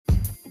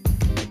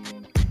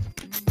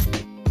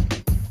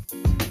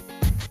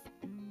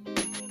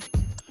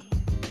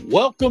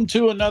Welcome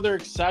to another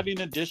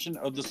exciting edition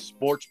of the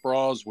Sports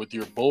Bras with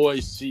your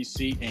boys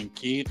CC and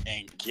Keith.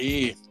 And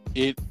Keith,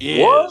 it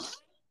is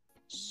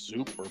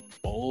Super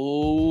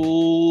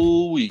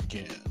Bowl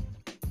weekend.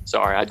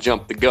 Sorry, I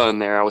jumped the gun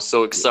there. I was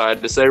so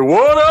excited to say,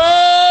 "What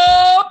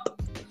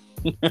up?"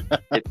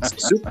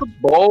 It's Super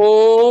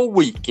Bowl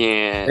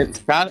weekend.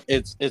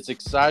 It's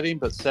exciting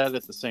but sad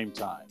at the same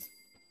time.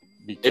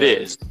 It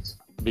is.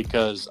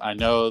 Because I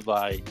know,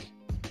 like,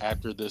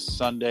 after this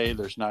Sunday,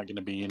 there's not going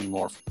to be any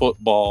more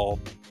football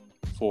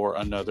for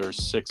another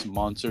 6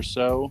 months or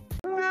so.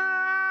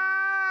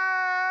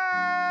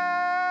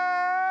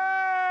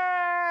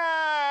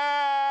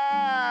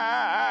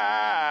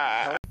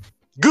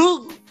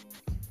 Good.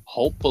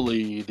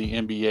 Hopefully, the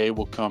NBA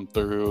will come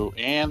through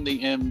and the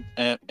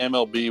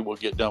MLB will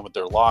get done with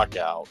their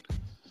lockout.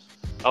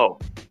 Oh,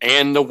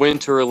 and the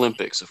Winter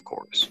Olympics, of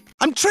course.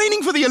 I'm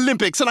training for the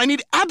Olympics and I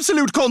need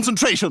absolute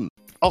concentration.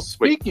 Oh,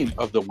 speaking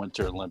of the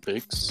Winter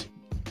Olympics,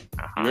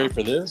 you ready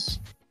for this?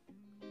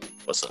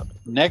 What's up?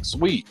 Next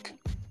week,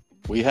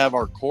 we have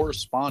our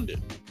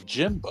correspondent,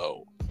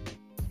 Jimbo,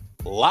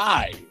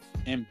 live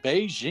in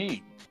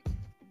Beijing.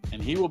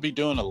 And he will be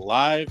doing a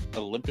live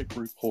Olympic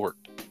report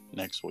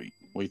next week.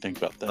 What do you think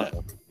about that?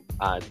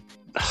 I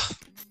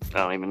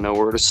don't even know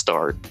where to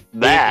start.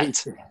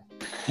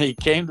 He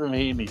came to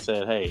me and he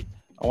said, "Hey,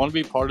 I want to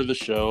be part of the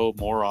show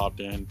more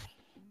often.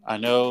 I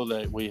know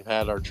that we've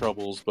had our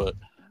troubles, but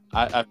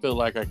I feel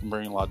like I can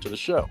bring a lot to the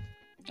show."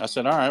 I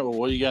said, "All right, well,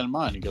 what do you got in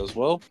mind?" He goes,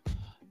 "Well,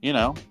 you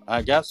know,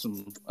 I got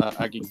some,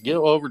 I can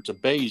go over to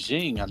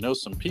Beijing. I know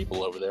some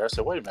people over there." I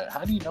said, "Wait a minute,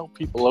 how do you know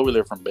people over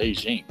there from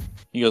Beijing?"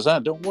 He goes,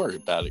 "Don't worry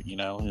about it, you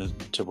know," his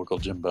typical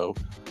Jimbo.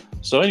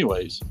 So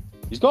anyways,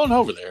 he's going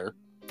over there.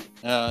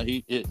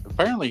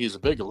 Apparently he's a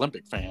big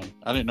Olympic fan.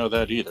 I didn't know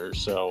that either.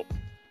 So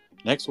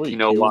next week. You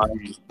know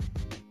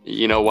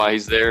why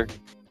he's there?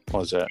 What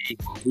was that?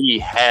 He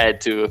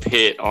had to have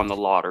hit on the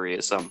lottery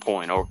at some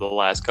point over the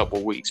last couple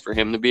of weeks for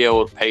him to be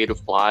able to pay to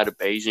fly to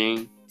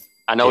Beijing.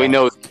 I know he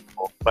knows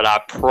people, but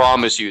I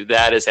promise you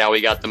that is how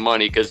he got the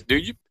money. Because,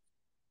 dude, you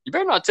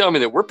better not tell me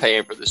that we're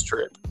paying for this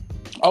trip.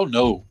 Oh,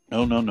 no.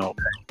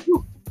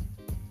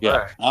 Yeah,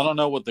 right. I don't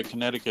know what the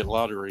Connecticut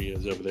lottery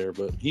is over there,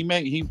 but you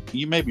may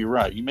be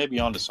right. You may be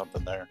onto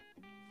something there.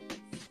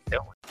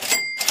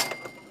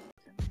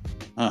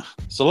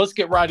 So let's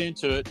get right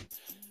into it.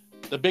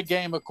 The big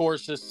game, of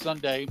course, is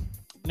Sunday.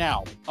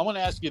 Now, I want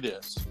to ask you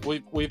this.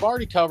 We've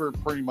already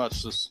covered pretty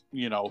much this,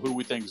 who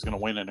we think is going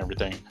to win and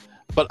everything.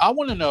 But I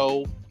want to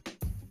know,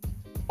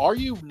 are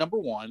you, number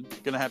one,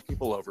 going to have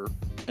people over?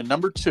 And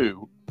number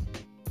two,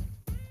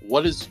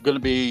 what is going to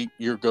be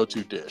your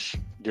go-to dish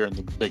during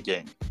the big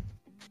game?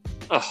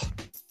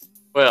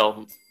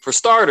 Well, for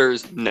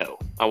starters, no.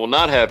 I will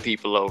not have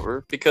people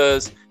over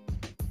because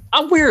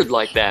I'm weird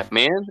like that,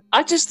 man.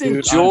 I just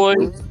enjoy...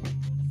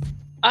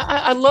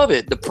 I love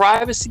it. The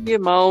privacy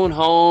in my own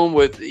home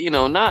with,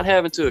 not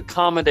having to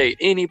accommodate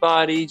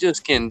anybody.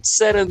 Just can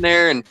sit in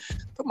there and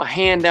put my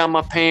hand down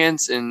my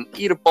pants and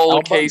eat a bowl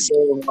of queso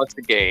and watch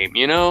the game.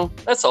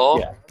 That's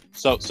all. Yeah.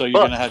 So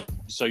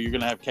you're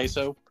gonna have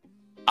queso?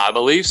 I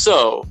believe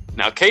so.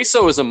 Now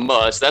queso is a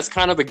must. That's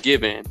kind of a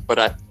given. But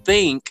I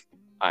think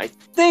we're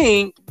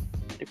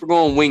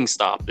going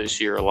Wingstop this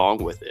year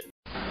along with it.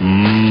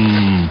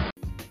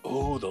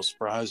 Oh, those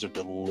fries are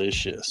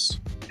delicious.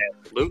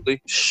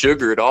 Absolutely.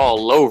 Sugared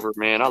all over,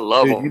 man. I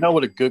love them. You know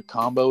what a good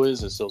combo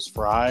is? It's those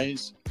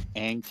fries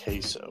and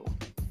queso.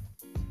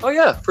 Oh,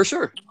 yeah, for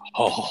sure.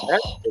 Oh.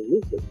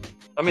 Absolutely.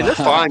 I mean, they're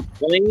fine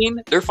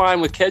plain. They're fine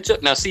with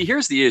ketchup. Now, see,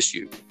 here's the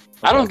issue. Okay.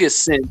 I don't get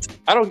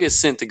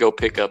sent to go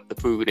pick up the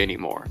food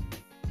anymore.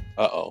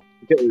 Uh-oh.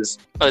 Because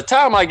by the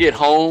time I get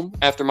home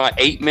after my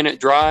 8-minute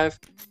drive,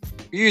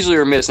 usually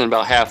are missing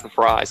about half the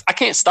fries. I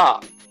can't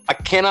stop. I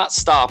cannot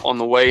stop on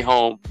the way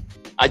home.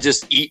 I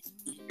just eat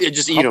them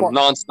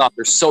nonstop.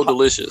 They're so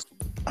delicious.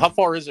 How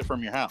far is it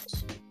from your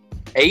house?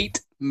 8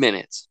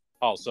 minutes.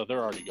 Oh, so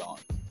they're already gone.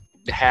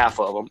 Half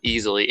of them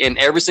easily. And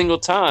every single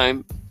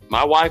time,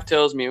 my wife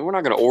tells me, we're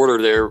not going to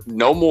order there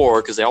no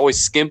more because they always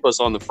skimp us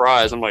on the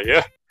fries. I'm like,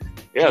 yeah,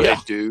 they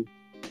do.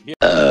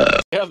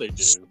 Yeah, they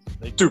do.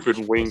 Stupid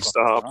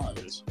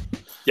Wingstop.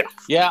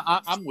 Yeah,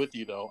 I'm with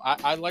you, though.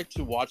 I like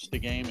to watch the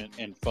game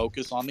and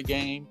focus on the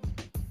game.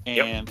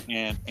 And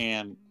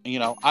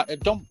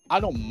I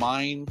don't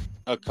mind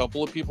a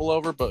couple of people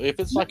over, but if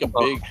it's like a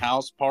big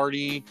house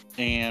party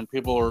and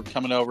people are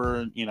coming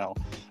over,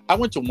 I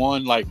went to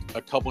one like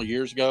a couple of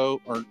years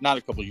ago, or not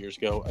a couple of years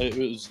ago. It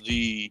was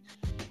the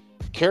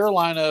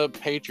Carolina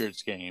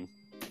Patriots game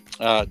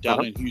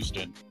down in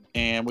Houston,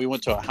 and we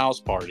went to a house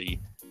party,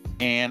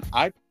 and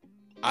I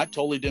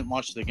totally didn't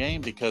watch the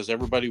game because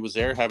everybody was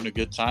there having a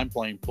good time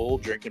playing pool,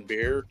 drinking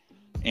beer.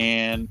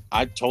 And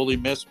I totally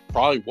missed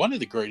probably one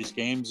of the greatest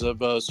games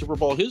of Super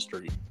Bowl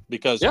history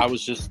because I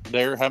was just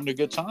there having a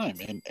good time.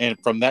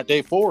 And from that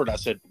day forward, I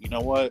said, you know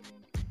what?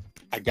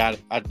 I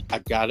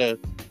gotta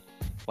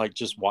like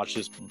just watch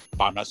this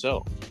by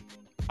myself.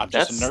 I'm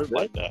just a nerd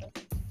like that.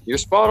 You're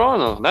spot on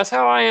though. That's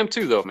how I am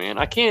too, though, man.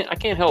 I can't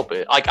help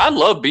it. Like I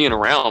love being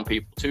around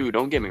people too.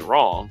 Don't get me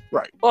wrong.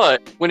 Right.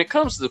 But when it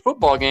comes to the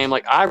football game,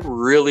 like I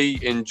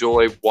really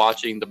enjoy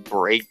watching the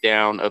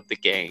breakdown of the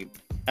game.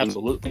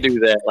 Absolutely. Do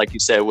that, like you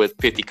said, with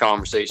 50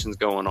 conversations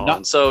going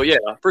on. So yeah,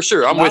 for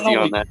sure, I'm with you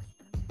on that.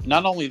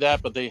 Not only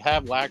that, but they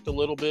have lacked a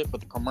little bit,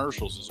 but the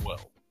commercials as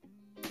well.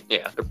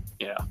 Yeah,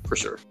 for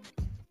sure.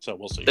 So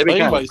we'll see. But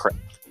anyways,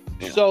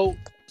 so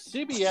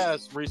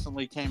CBS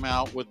recently came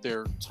out with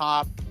their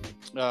top,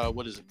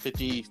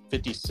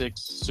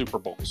 56 Super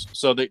Bowls.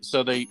 So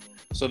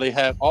they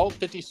have all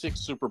 56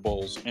 Super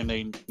Bowls, and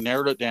they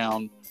narrowed it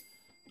down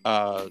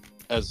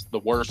as the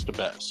worst to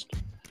best.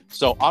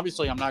 So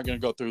obviously, I'm not going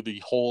to go through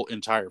the whole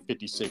entire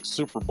 56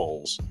 Super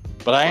Bowls,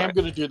 but I am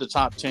going to do the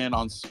top 10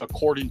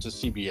 according to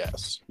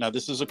CBS. Now,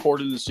 this is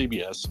according to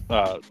CBS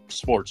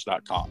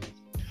Sports.com.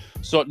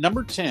 So at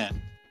number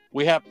 10,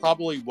 we have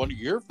probably one of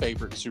your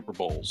favorite Super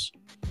Bowls,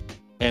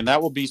 and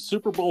that will be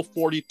Super Bowl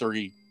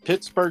 43,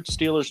 Pittsburgh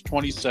Steelers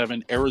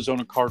 27,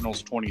 Arizona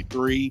Cardinals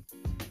 23.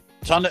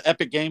 Ton of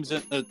epic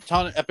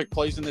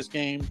plays in this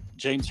game.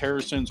 James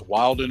Harrison's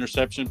wild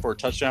interception for a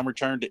touchdown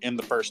return to end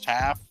the first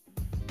half.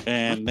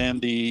 And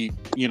then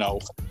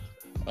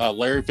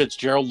Larry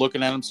Fitzgerald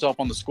looking at himself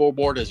on the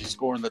scoreboard as he's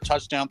scoring the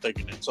touchdown,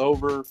 thinking it's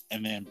over.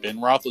 And then Ben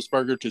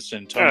Roethlisberger to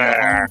send Tony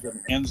Holmes in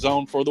the end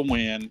zone for the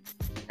win.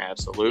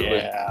 Absolutely.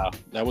 Yeah,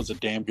 that was a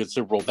damn good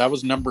Super Bowl. That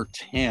was number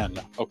 10,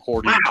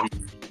 according to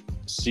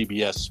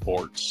CBS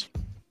Sports.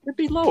 Should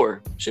be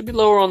lower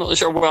on the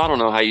list. Well, I don't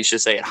know how you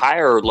should say it,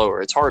 higher or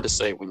lower. It's hard to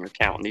say when you're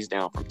counting these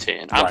down from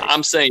 10. Right.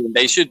 I'm saying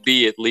they should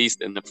be at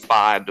least in the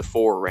 5 to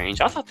 4 range.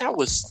 I thought that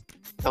was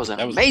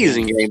an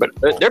amazing game, but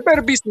there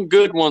better be some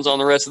good ones on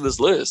the rest of this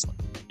list.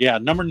 Yeah,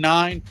 number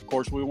 9, of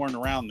course, we weren't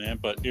around then,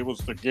 but it was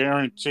the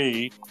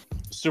guarantee.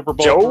 Super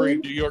Bowl 3,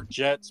 New York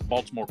Jets,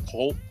 Baltimore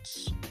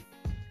Colts.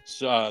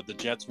 The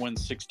Jets win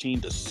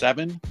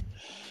 16-7.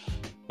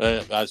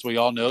 As we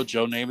all know,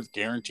 Joe Namath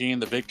guaranteeing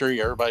the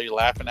victory. Everybody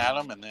laughing at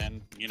him, and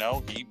then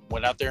he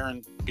went out there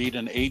and beat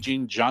an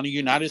aging Johnny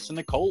Unitas and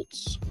the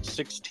Colts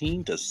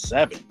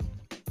 16-7.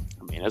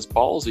 I mean, that's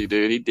ballsy,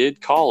 dude. He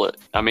did call it.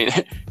 I mean.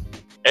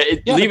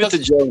 Leave it to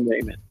Joe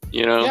Namath,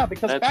 Yeah,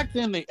 because back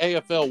then the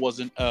AFL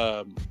wasn't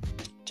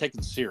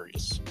taken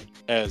serious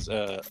as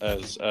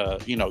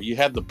you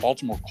had the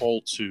Baltimore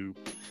Colts who,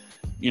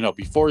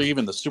 before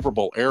even the Super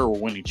Bowl era were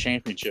winning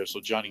championships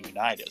with Johnny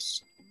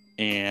Unitas.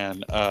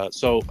 And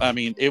so, I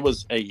mean, it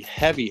was a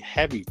heavy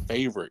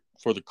favorite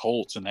for the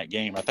Colts in that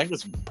game. I think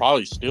it's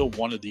probably still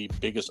one of the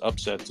biggest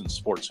upsets in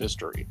sports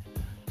history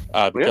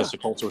because the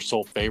Colts were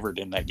so favored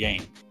in that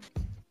game.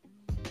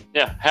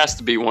 Yeah, has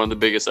to be one of the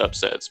biggest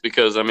upsets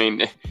because, I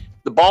mean,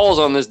 the ball's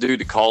on this dude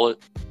to call it,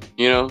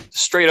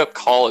 straight up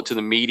call it to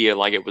the media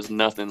like it was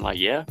nothing. Like,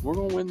 yeah, we're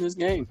going to win this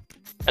game.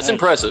 That's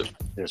impressive.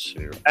 Yes,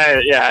 sure.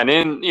 Yeah, and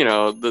then,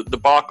 the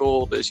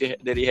debacle that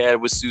he had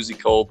with Susie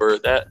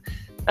Colbert,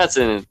 that's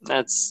in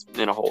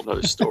a whole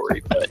other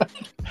story.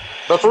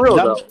 but for real,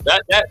 though,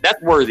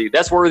 that's worthy.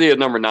 That's worthy of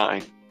number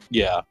 9.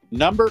 Yeah.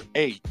 Number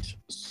 8,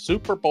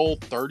 Super Bowl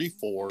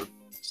 34.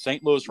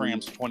 St. Louis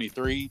Rams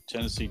 23,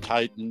 Tennessee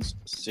Titans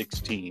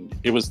 16.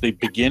 It was the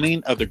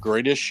beginning of the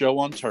greatest show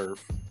on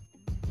turf,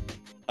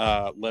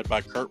 led by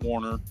Kurt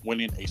Warner,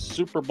 winning a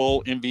Super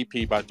Bowl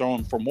MVP by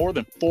throwing for more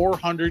than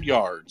 400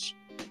 yards.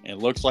 And it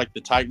looks like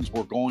the Titans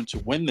were going to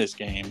win this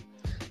game,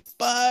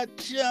 but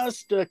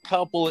just a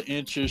couple of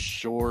inches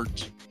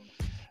short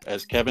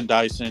as Kevin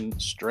Dyson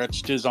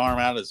stretched his arm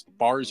out as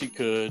far as he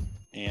could,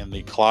 and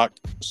the clock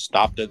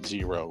stopped at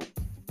 0.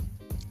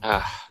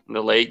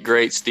 The late,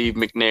 great Steve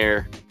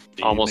McNair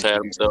almost had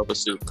himself a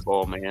Super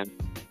Bowl, man.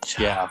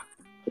 Yeah.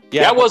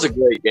 That was a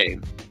great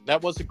game.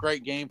 That was a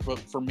great game. But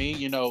for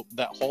me,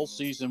 that whole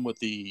season with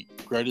the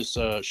greatest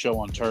show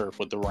on turf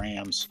with the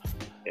Rams,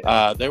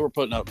 they were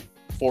putting up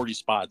 40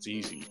 spots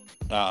easy.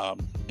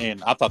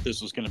 And I thought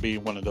this was going to be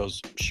one of those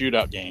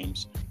shootout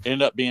games. It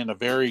ended up being a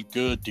very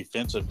good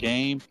defensive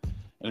game.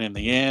 And in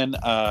the end,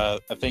 I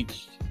think,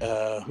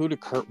 who did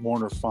Kurt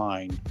Warner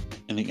find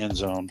in the end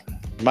zone?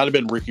 It might have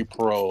been Ricky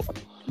Perot.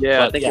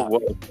 Yeah, I think it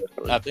was.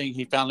 I think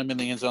he found him in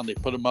the end zone. They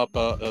put him up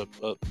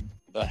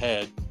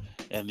ahead.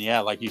 And,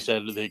 like you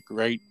said,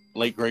 the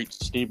late, great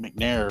Steve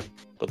McNair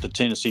put the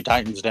Tennessee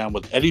Titans down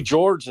with Eddie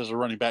George as a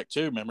running back,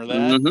 too. Remember that?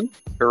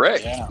 Mm-hmm.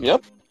 Correct. Yeah.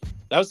 Yep.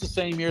 That was the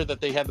same year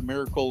that they had the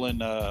miracle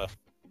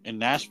in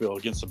Nashville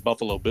against the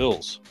Buffalo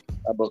Bills.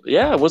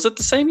 Yeah, was it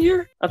the same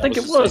year? I think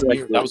it was.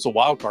 That was a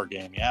wild card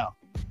game, yeah.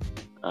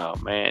 Oh,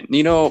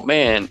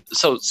 man.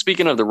 So,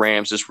 speaking of the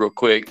Rams, just real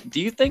quick, do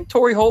you think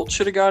Torrey Holt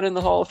should have got in the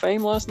Hall of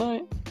Fame last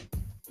night?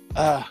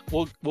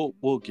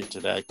 We'll get to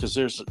that because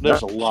there's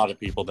a lot of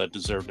people that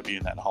deserve to be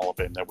in that Hall of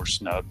Fame that were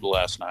snubbed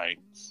last night.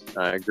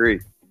 I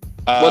agree.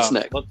 What's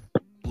next?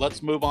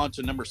 Let's move on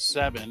to number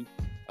 7.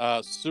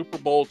 Super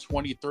Bowl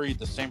 23,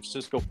 the San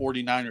Francisco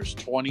 49ers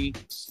 20,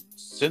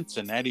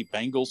 Cincinnati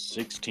Bengals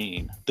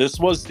 16. This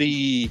was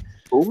the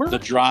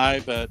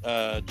drive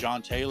at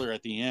John Taylor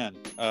at the end.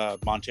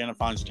 Montana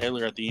finds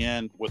Taylor at the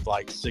end with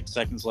like 6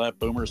 seconds left.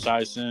 Boomer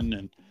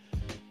Esiason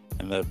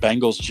And the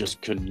Bengals just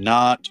could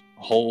not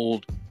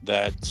hold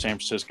that San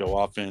Francisco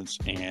offense.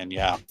 And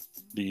yeah,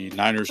 the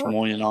Niners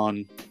went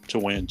on to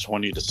win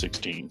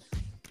 20-16.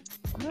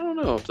 I don't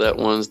know if that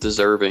one's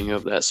deserving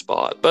of that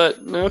spot, but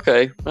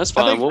okay, that's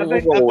fine.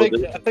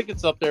 I think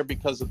it's up there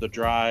because of the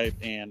drive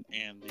and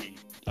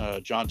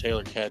the John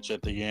Taylor catch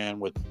at the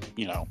end with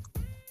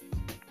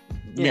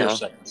mere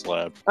seconds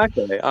left.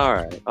 Okay, all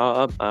right,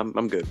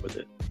 I'm good with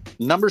it.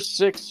 Number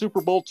 6, Super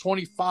Bowl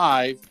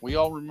 25. We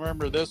all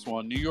remember this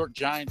one. New York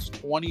Giants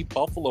 20,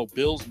 Buffalo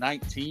Bills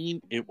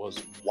 19. It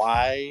was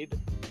wide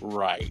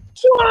right.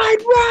 Wide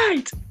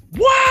right.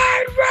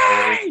 Wide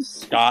right.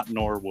 Scott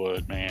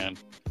Norwood, man.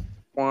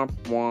 Womp,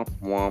 womp,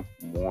 womp,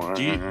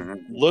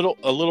 womp.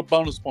 A little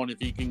bonus point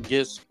if you can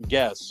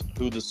guess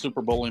who the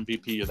Super Bowl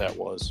MVP of that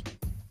was.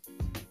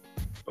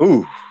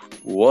 Ooh,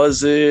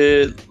 was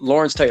it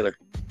Lawrence Taylor?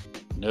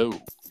 No.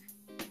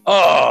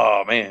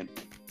 Oh man.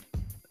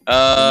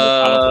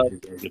 I don't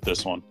think you're gonna get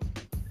this one.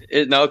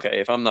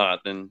 Okay. If I'm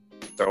not, then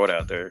throw it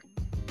out there.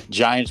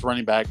 Giants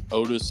running back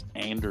Otis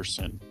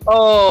Anderson.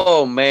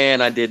 Oh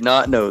man, I did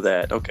not know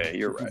that. Okay,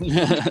 you're right.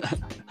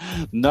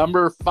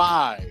 Number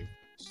 5,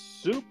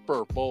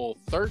 Super Bowl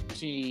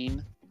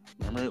 13.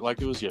 Remember it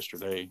like it was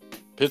yesterday.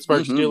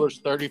 Pittsburgh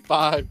Steelers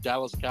 35,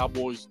 Dallas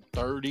Cowboys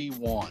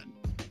 31.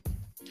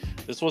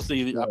 I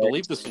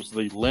believe this was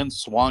the Lynn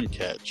Swann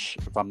catch,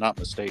 if I'm not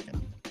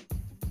mistaken.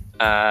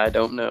 I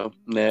don't know.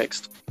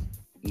 Next.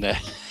 Nah.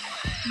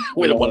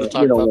 We don't want to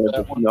talk about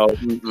that one. No,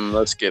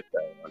 let's skip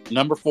that one.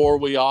 Number 4,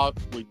 we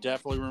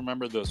definitely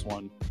remember this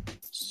one.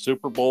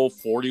 Super Bowl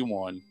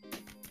 41.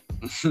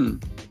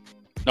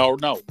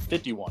 No,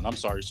 51. I'm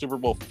sorry. Super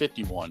Bowl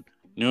 51.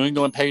 New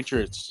England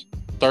Patriots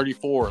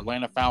 34,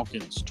 Atlanta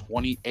Falcons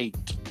 28.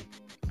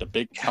 The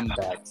big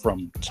comeback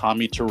from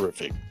Tommy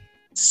Terrific.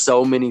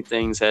 So many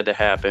things had to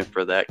happen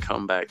for that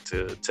comeback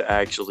to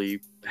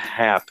actually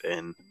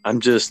happen. I'm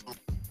just,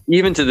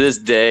 even to this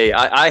day,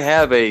 I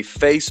have a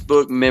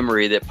Facebook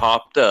memory that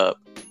popped up.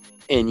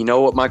 And you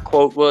know what my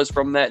quote was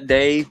from that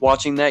day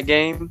watching that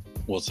game?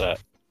 What's that?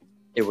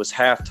 It was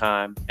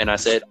halftime. And I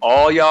said,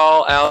 all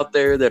y'all out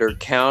there that are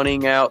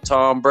counting out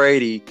Tom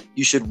Brady,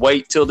 you should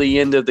wait till the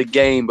end of the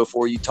game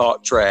before you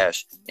talk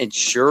trash. And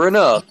sure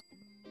enough,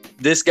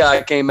 this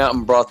guy came out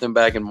and brought them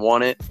back and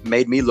won it.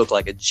 Made me look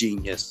like a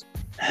genius.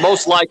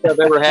 Most likes I've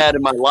ever had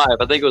in my life.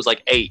 I think it was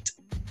like 8.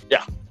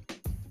 Yeah.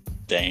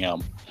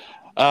 Damn.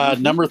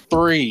 Number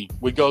 3,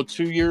 we go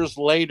 2 years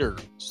later,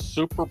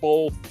 Super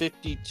Bowl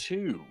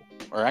 52,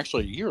 or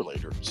actually a year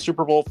later,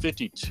 Super Bowl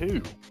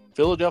 52.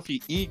 Philadelphia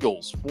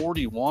Eagles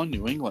 41,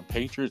 New England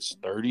Patriots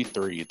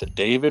 33. The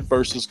David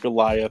versus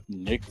Goliath,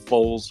 Nick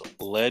Foles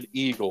led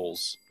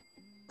Eagles.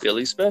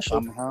 Philly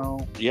special.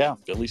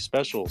 Philly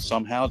special.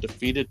 Somehow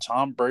defeated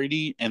Tom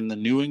Brady and the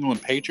New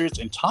England Patriots.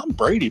 And Tom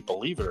Brady,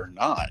 believe it or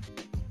not,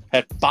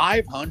 had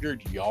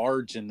 500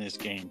 yards in this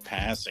game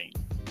passing.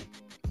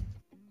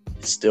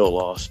 Still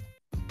lost.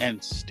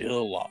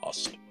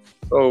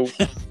 Oh,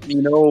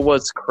 you know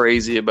what's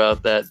crazy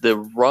about that? The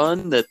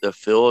run that the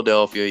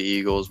Philadelphia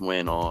Eagles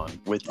went on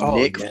with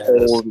Nick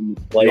Foles in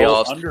the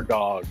playoffs. The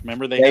underdog.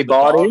 Remember they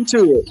bought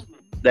into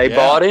it.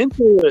 Bought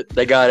into it.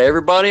 They got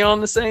everybody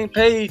on the same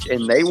page,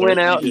 and they went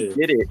out and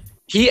did it.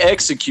 He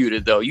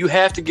executed, though. You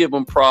have to give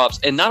him props.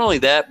 And not only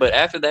that, but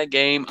after that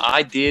game,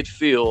 I did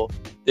feel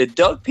that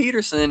Doug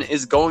Peterson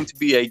is going to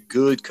be a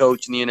good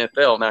coach in the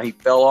NFL. Now, he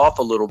fell off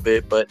a little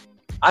bit, but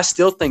I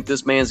still think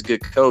this man's a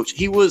good coach.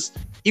 He was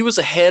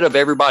ahead of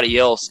everybody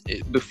else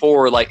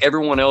before, like,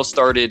 everyone else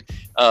started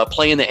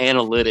playing the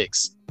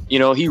analytics. You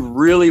know, he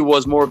really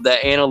was more of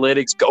that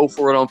analytics, go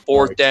for it on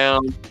fourth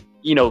down,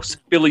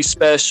 Philly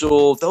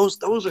special.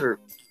 Those are,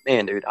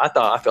 man, dude, I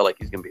felt like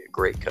he's going to be a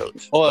great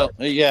coach. Well,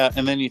 yeah,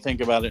 and then you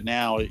think about it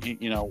now,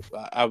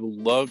 I would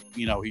love,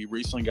 he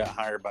recently got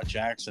hired by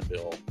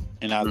Jacksonville,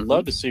 and I'd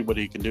love to see what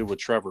he can do with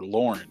Trevor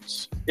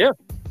Lawrence. Yeah.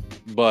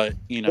 But,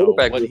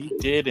 what he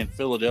did in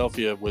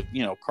Philadelphia with,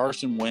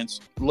 Carson Wentz,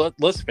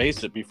 let's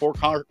face it, before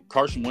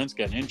Carson Wentz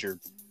got injured,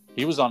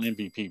 he was on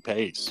MVP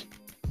pace.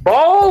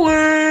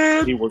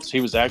 Balling! He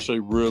was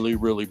actually really,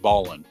 really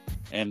balling.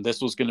 And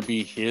this was going to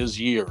be his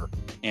year.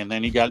 And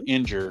then he got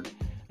injured.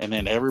 And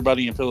then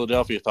everybody in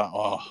Philadelphia thought,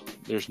 oh,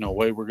 there's no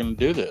way we're going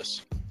to do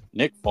this.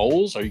 Nick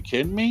Foles, are you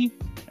kidding me?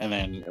 And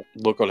then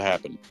look what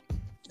happened.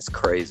 It's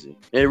crazy.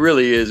 It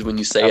really is when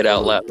you say it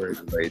out loud.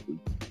 It's crazy.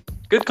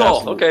 Good call.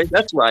 Absolutely. Okay,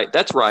 that's right.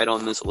 That's right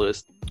on this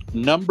list.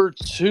 Number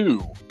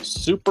 2,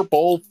 Super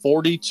Bowl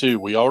 42.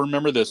 We all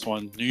remember this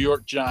one. New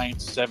York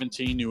Giants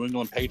 17, New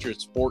England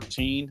Patriots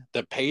 14.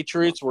 The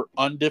Patriots were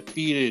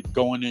undefeated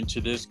going into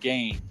this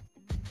game.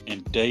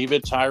 And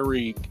David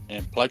Tyreek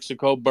and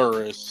Plexico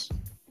Burress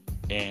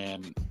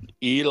and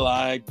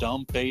Eli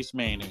Dumbface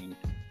Manning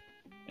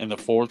in the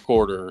fourth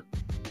quarter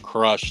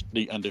crushed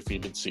the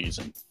undefeated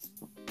season.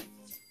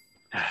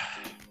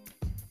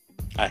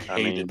 I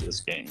hated this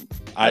game.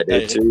 I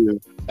did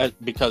too.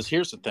 Because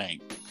here's the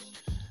thing.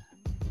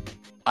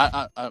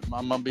 I'm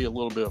going to be a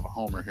little bit of a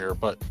homer here,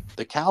 but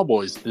the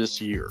Cowboys this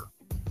year,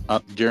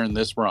 during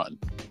this run,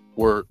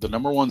 were the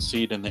number 1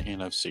 seed in the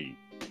NFC.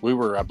 We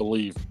were, I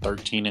believe,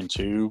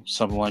 13-2,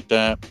 something like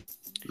that.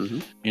 Mm-hmm.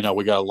 You know,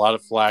 we got a lot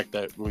of flack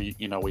that we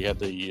had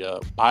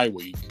the bye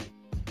week,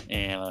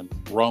 and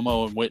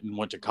Romo and Witten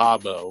went to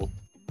Cabo,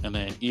 and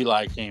then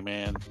Eli came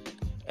in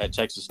at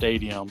Texas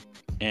Stadium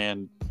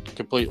and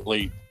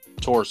completely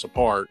tore us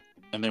apart,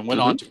 and then went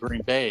on to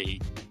Green Bay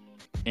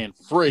in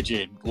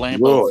frigid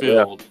Lambeau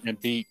Field and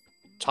beat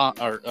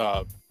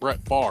Brett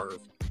Favre,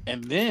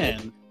 and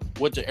then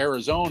went to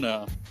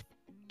Arizona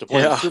to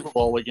play the Super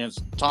Bowl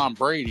against Tom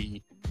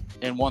Brady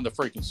and won the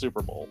freaking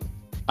Super Bowl.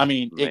 I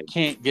mean, it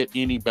can't get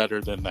any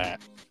better than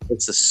that.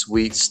 It's a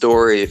sweet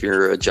story if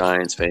you're a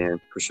Giants fan,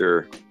 for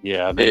sure.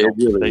 Yeah, they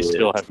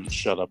still haven't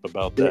shut up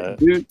about that.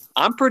 Dude,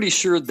 I'm pretty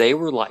sure they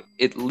were like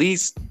at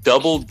least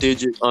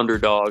double-digit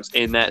underdogs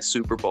in that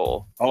Super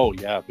Bowl. Oh,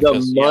 yeah.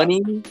 Because,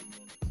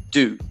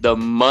 the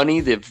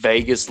money that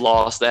Vegas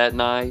lost that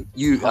night,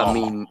 I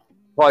mean,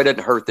 probably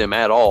doesn't hurt them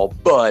at all,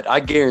 but I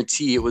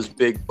guarantee it was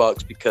big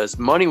bucks because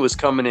money was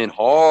coming in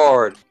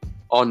hard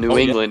on New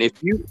England.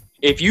 Yeah.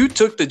 If you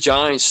took the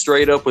Giants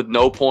straight up with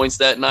no points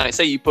that night,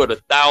 say you put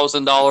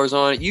 $1,000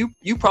 on it,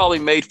 you probably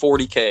made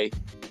 $40K.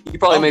 You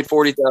probably made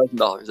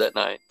 $40,000 that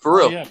night. For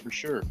real. Yeah, for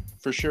sure.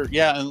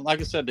 Yeah, and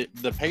like I said,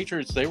 the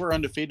Patriots, they were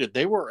undefeated.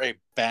 They were a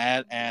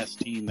badass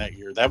team that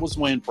year. That was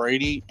when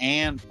Brady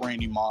and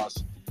Randy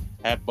Moss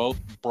had both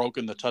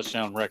broken the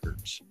touchdown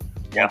records.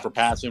 One for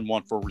passing,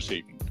 one for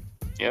receiving.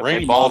 Yeah,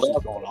 Randy Moss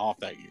was going off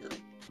that year.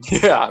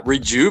 Yeah,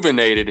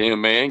 rejuvenated him,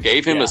 man.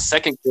 Gave him a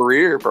second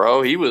career,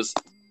 bro.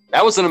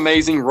 That was an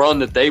amazing run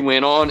that they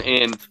went on,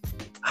 and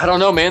I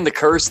don't know, man, the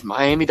cursed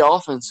Miami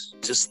Dolphins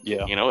just,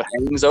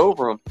 hangs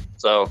over them.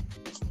 So.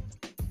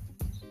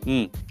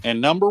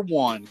 And number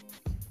 1,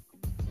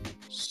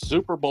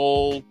 Super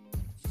Bowl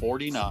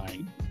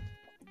 49,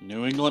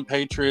 New England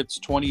Patriots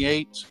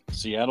 28,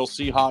 Seattle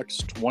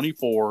Seahawks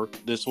 24.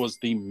 This was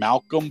the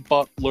Malcolm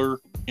Butler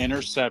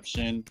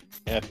interception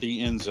at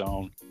the end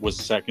zone with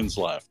seconds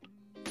left.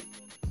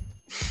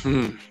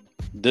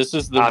 This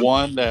is the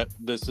one that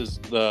the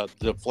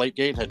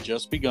Deflategate had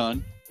just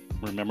begun.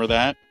 Remember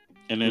that?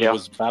 And it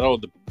was battle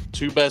of the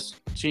two best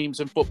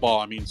teams in football.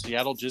 I mean,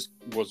 Seattle just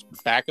was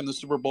back in the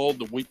Super Bowl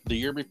the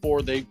year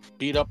before. They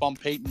beat up on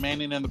Peyton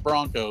Manning and the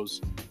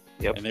Broncos.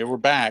 Yep. And they were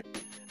back.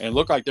 And it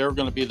looked like they were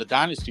going to be the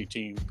dynasty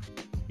team,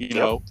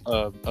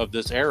 of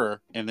this era.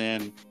 And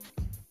then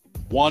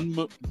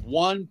one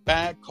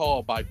bad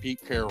call by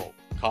Pete Carroll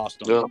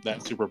cost them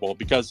that Super Bowl.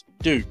 Because,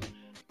 dude,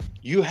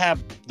 you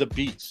have the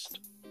beast,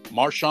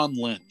 Marshawn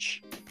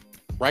Lynch,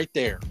 right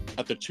there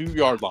at the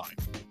 2-yard line.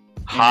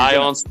 High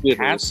on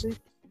skittles.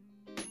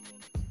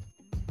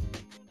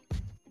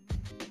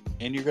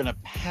 And you're going to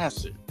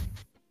pass it.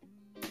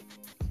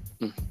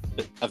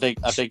 I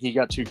think he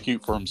got too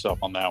cute for himself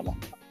on that one.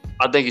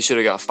 I think he should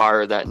have got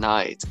fired that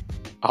night.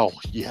 Oh,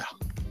 yeah.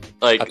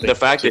 Like, the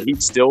fact that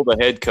he's still the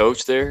head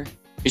coach there,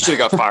 he should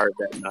have got fired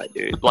that night,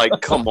 dude. Like,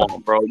 come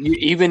on, bro.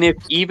 Even if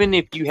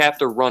you have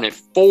to run it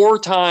 4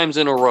 times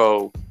in a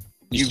row,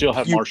 you still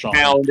have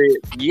Marshawn.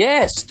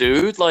 Yes,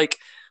 dude. Like,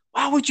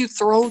 why would you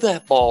throw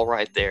that ball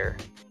right there?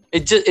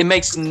 It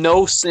makes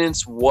no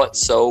sense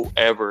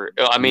whatsoever.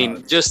 I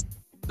mean, just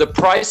the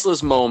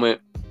priceless moment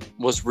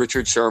was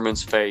Richard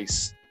Sherman's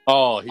face.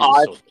 Oh, he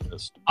was so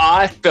pissed.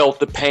 I felt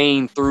the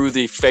pain through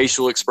the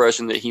facial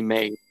expression that he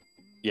made.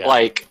 Yeah.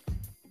 Like,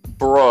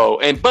 bro.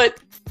 But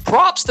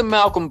props to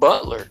Malcolm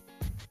Butler,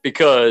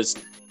 because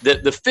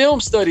the film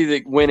study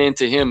that went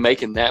into him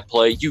making that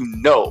play,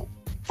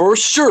 for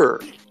sure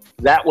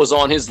that was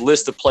on his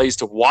list of plays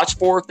to watch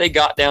for if they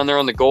got down there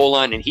on the goal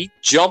line, and he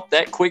jumped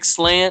that quick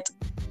slant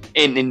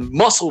and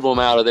muscled them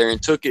out of there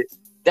and took it.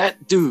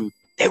 That dude,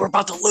 they were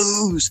about to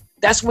lose.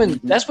 That's when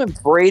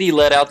Brady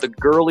let out the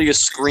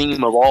girliest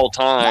scream of all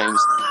times.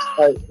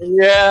 And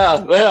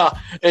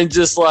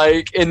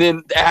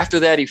then after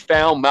that, he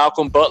found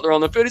Malcolm Butler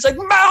on the field. He's like,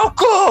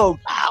 Malcolm,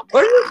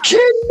 are you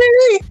kidding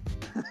me?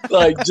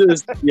 I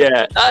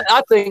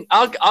think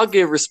I'll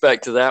give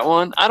respect to that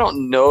one. I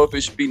don't know if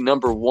it should be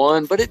number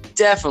 1, but it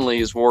definitely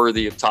is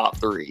worthy of top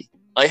 3.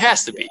 Like, it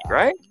has to be,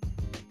 right?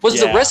 Was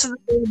the rest of the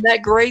game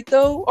that great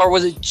though, or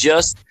was it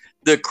just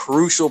the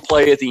crucial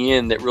play at the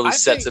end that really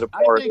sets it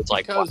apart? It's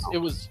like, wow.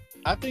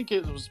 I think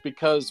it was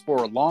because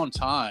for a long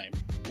time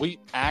we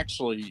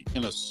actually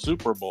in a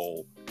Super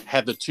Bowl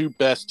had the 2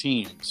 best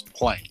teams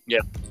playing. Yeah,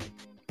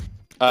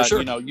 for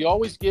sure. You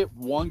always get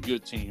one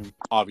good team,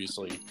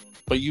 obviously,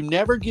 but you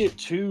never get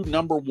 2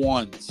 number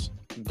 1s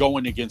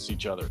going against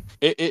each other.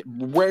 It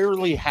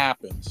rarely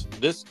happens.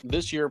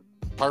 This year,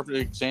 perfect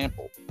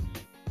example.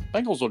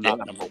 Bengals were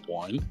not number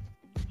 1.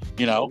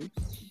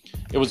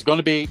 It was going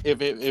to be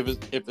if it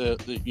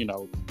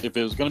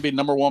was going to be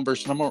number 1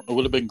 versus number, it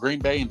would have been Green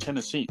Bay and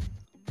Tennessee.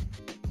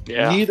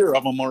 Yeah. Neither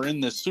of them are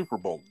in this Super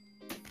Bowl.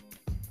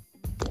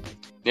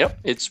 Yep,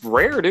 it's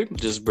rare, dude.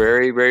 Just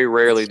very, very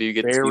rarely do you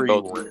get to see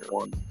both rare.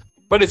 One.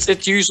 But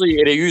it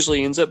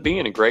usually ends up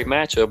being a great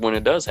matchup when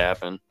it does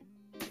happen.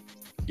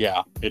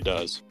 Yeah, it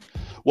does.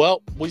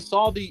 Well, we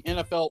saw the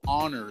NFL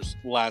honors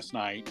last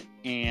night,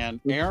 and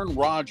Aaron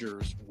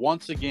Rodgers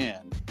once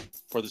again,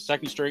 for the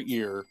second straight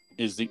year,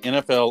 is the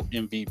NFL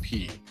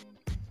MVP.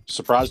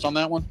 Surprised on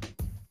that one?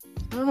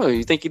 I don't know.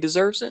 You think he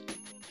deserves it?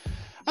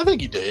 I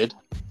think he did.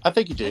 I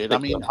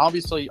mean,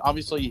 obviously,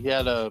 he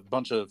had a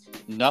bunch of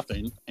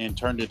nothing and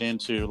turned it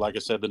into, like I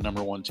said, the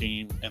number one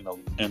team in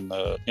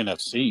the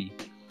NFC.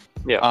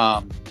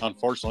 Yeah.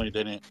 Unfortunately,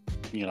 they didn't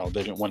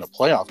win a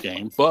playoff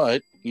game.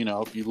 But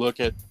if you look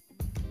at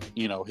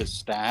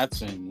his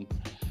stats, and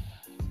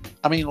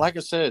I mean, like I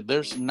said,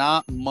 there's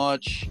not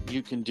much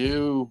you can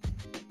do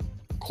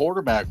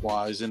quarterback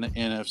wise in the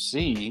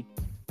NFC.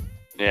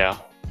 Yeah.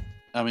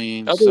 I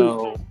mean,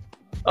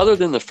 other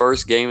than the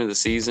first game of the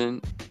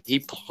season,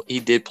 he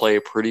did play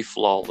a pretty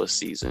flawless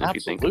season.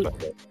 Absolutely. If you think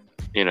about it,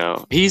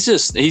 he's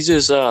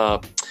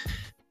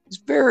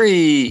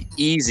very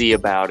easy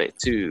about it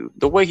too.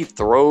 The way he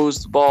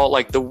throws the ball,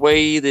 like the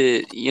way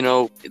that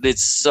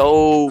it's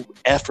so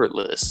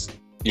effortless.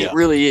 Yeah. It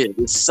really is.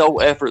 It's so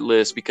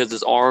effortless because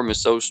his arm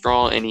is so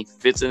strong and he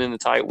fits it in the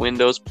tight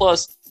windows.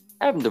 Plus,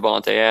 having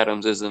Devontae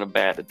Adams isn't a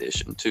bad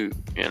addition too.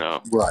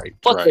 Right.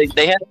 Plus, right.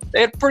 They had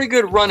a pretty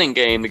good running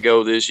game to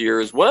go this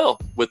year as well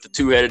with the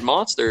two-headed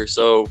monster.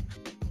 So,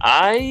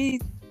 I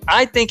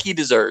think he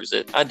deserves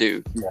it. I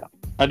do. Yeah,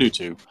 I do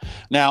too.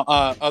 Now,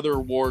 other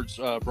awards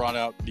brought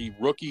out the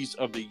Rookies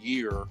of the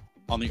Year.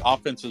 On the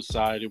offensive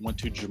side, it went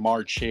to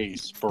Jamar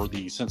Chase for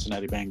the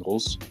Cincinnati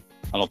Bengals.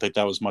 I don't think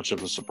that was much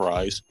of a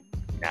surprise.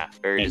 Yeah,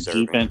 very and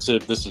deserving.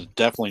 Defensive, this is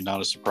definitely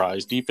not a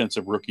surprise.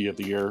 Defensive Rookie of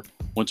the Year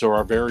went to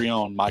our very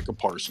own Micah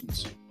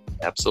Parsons.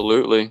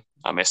 Absolutely.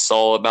 I mean, I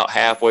saw about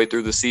halfway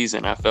through the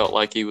season, I felt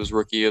like he was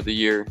Rookie of the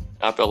Year.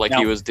 I felt like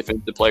he was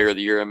Defensive Player of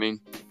the Year. I mean,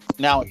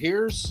 now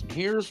here's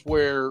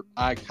where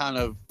I kind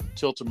of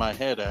tilted my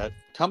head at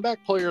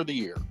comeback Player of the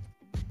Year.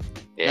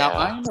 yeah. Now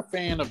I am a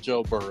fan of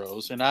Joe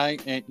Burrows, and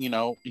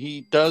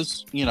he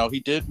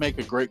did make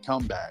a great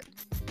comeback,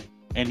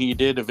 and he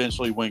did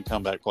eventually win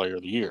comeback Player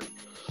of the Year.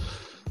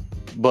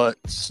 But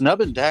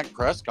snubbing Dak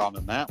Prescott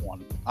in that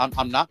one,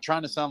 I'm not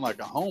trying to sound like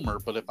a homer,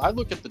 but if I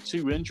look at the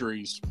two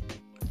injuries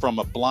from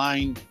a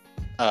blind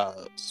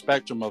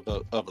spectrum of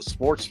a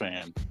sports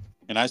fan,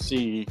 and I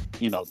see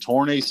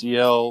torn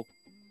ACL,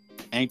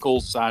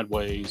 ankles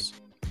sideways,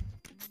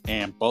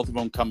 and both of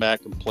them come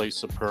back and play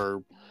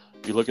superb.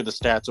 You look at the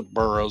stats of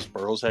Burrows.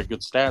 Burrows had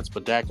good stats,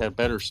 but Dak had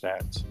better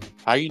stats.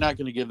 How are you not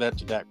going to give that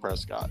to Dak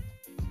Prescott?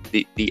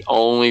 The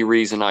only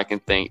reason I can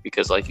think,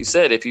 because like you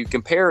said, if you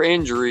compare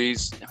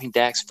injuries, I mean,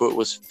 Dak's foot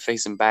was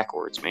facing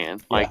backwards, man.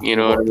 Like, you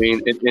know what I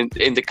mean?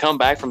 And to come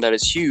back from that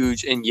is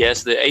huge. And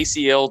yes, the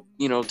ACL,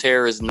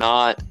 tear is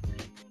not,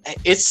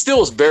 it's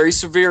still a very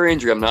severe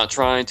injury. I'm not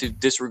trying to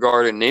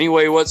disregard it in any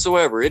way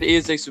whatsoever. It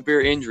is a severe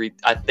injury.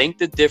 I think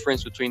the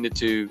difference between the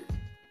two,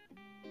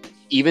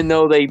 even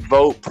though they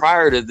vote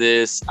prior to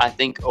this, I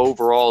think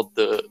overall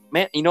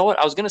you know what?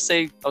 I was gonna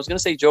say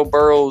Joe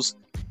Burrows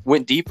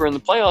went deeper in the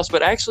playoffs,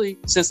 but actually,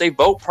 since they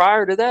vote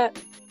prior to that,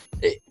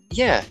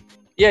 yeah,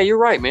 you're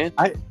right, man.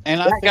 I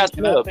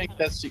think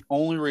that's the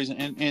only reason.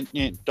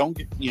 And don't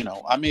get,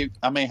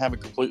 I may have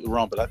it completely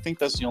wrong, but I think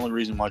that's the only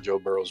reason why Joe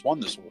Burrows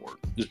won this award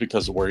is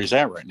because of where he's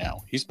at right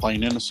now. He's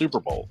playing in the Super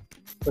Bowl.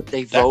 But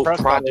they vote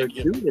prior to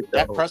it.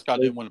 Dak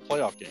Prescott didn't win a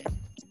playoff game.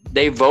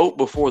 They vote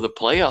before the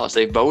playoffs.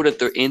 They vote at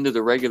the end of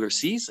the regular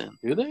season.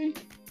 Do they?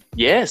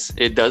 Yes,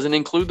 it doesn't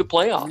include the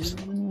playoffs.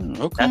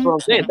 Okay, that's what I'm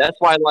saying. That's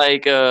why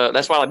like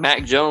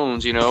Mac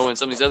Jones, and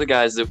some of these other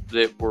guys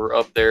that were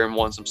up there and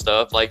won some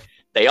stuff, like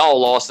they all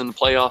lost in the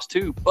playoffs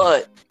too.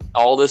 But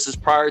all this is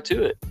prior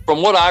to it.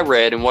 From what I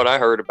read and what I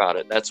heard about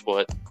it, that's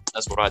what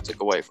I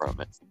took away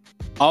from it.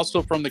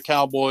 Also from the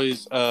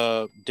Cowboys,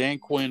 Dan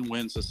Quinn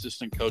wins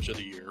Assistant Coach of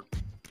the Year.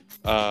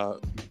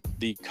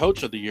 The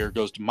Coach of the Year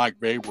goes to Mike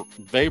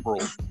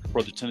Vrabel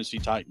for the Tennessee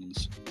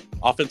Titans.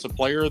 Offensive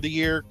Player of the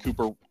Year,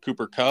 Cooper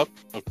Kupp,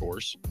 of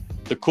course.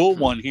 The cool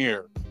one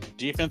here,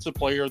 Defensive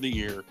Player of the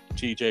Year,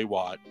 T.J.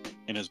 Watt,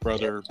 and his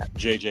brother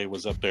J.J.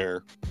 was up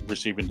there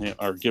receiving him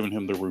or giving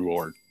him the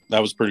reward. That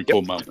was a pretty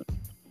cool moment.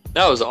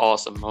 That was an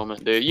awesome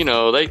moment, dude.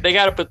 They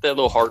got to put that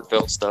little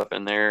heartfelt stuff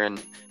in there,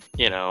 and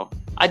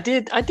I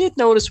did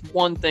notice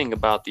one thing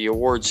about the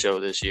award show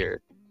this year.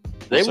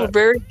 They were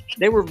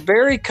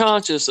very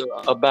conscious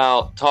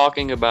about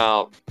talking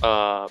about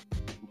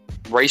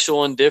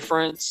racial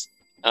indifference,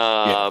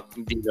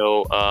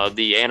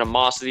 the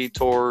animosity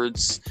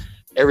towards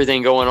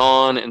everything going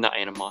on, and not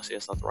animosity,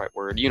 that's not the right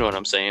word, you know what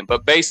I'm saying,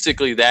 but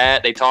basically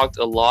that they talked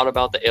a lot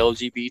about the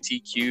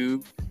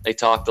LGBTQ. They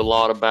talked a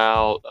lot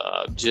about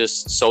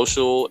just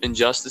social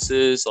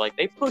injustices. Like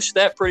they pushed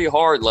that pretty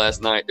hard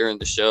last night during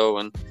the show,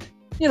 and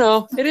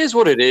it is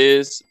what it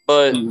is,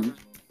 but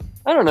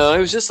I don't know. It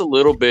was just a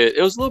little bit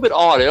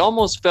odd. It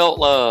almost felt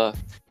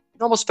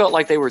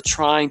like they were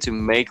trying to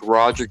make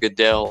Roger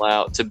Goodell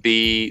out to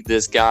be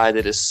this guy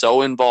that is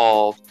so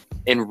involved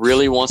and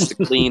really wants to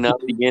clean up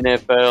the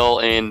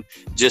NFL and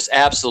just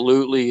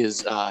absolutely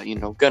is,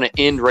 going to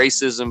end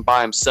racism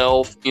by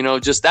himself.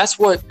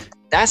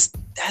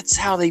 That's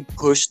how they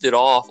pushed it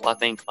off, I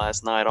think,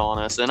 last night on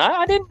us. And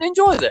I didn't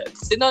enjoy that.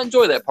 Did not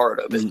enjoy that part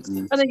of it.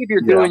 I think if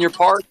you're doing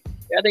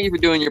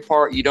your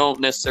part, you don't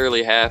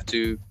necessarily have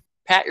to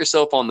pat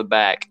yourself on the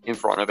back in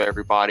front of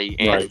everybody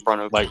and in front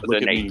of like the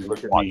look at me, nation.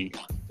 look at me.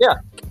 Yeah.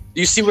 Do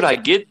you see what I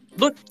get?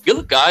 Look,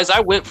 guys, I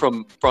went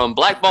from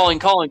blackballing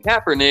Colin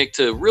Kaepernick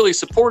to really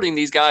supporting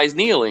these guys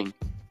kneeling.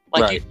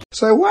 Like, Right.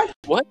 Say what?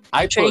 what?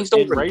 I changed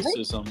put in over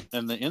racism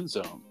in the end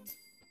zone.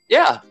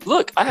 Yeah,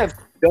 look, I have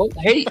 "don't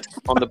hate"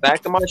 on the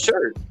back of my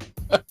shirt.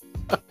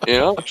 You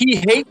know, "he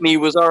hate me"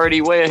 was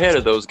already way ahead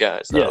of those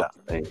guys. So.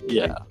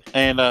 Yeah.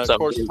 And of So,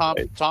 course,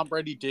 Tom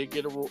Brady did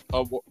get a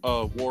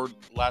award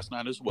last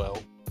night as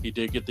well. He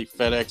did get the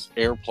FedEx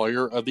Air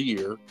Player of the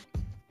Year.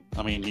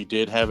 I mean, he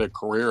did have a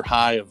career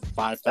high of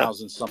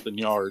 5,000 something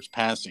yards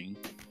passing.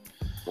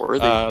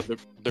 Worthy.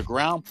 The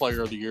ground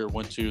player of the year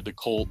went to the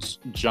Colts,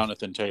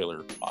 Jonathan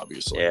Taylor,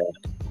 obviously.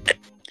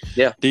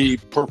 Yeah. The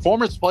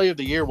performance play of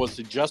the year was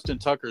the Justin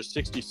Tucker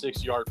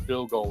 66-yard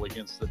field goal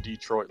against the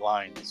Detroit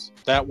Lions.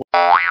 That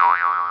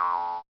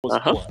was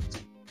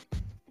correct.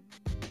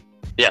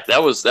 Yeah,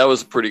 that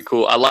was pretty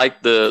cool. I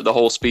like the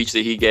whole speech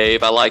that he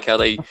gave. I like how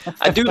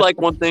I do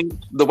like one thing,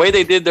 the way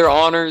they did their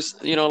honors,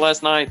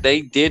 last night.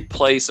 They did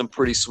play some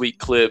pretty sweet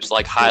clips,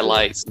 like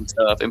highlights and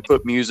stuff, and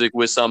put music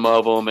with some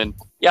of them. And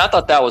yeah, I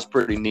thought that was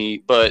pretty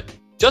neat. But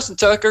Justin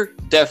Tucker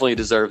definitely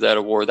deserved that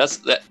award.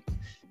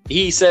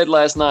 He said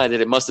last night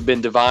that it must have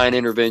been divine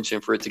intervention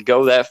for it to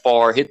go that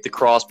far, hit the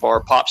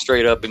crossbar, pop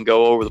straight up, and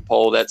go over the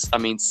pole.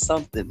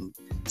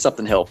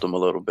 Something helped him a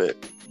little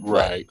bit.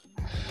 Right.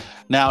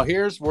 Now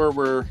here's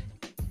where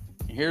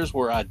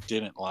I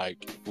didn't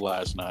like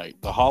last night.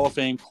 The Hall of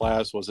Fame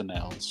class was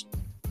announced.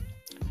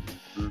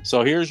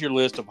 So here's your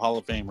list of Hall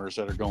of Famers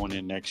that are going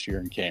in next year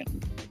in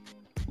Canton.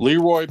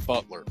 Leroy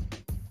Butler,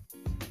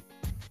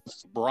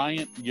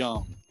 Bryant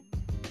Young,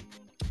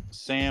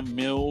 Sam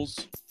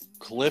Mills,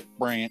 Cliff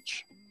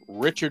Branch,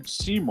 Richard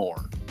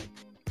Seymour,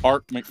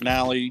 Art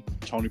McNally,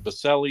 Tony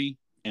Baselli,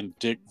 and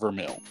Dick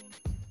Vermeil.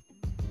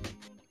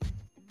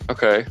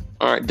 Okay.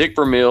 All right. Dick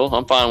Vermeil.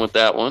 I'm fine with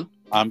that one.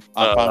 I'm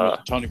fine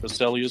with Tony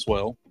Baselli as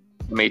well.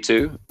 Me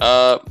too.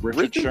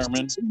 Richard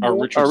Sherman Seymour.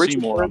 or Richard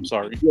Seymour. I'm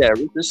sorry. Yeah,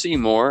 Richard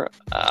Seymour.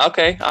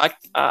 Okay,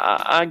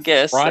 I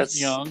guess. Bryant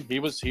Young. He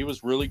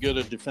was really good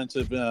at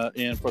defensive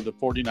end for the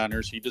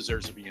 49ers. He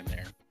deserves to be in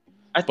there.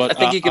 I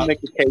think you can make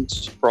a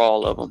case for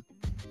all of them.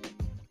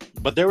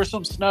 But there were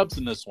some snubs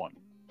in this one,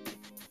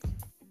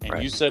 and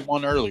Right. you said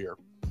one earlier.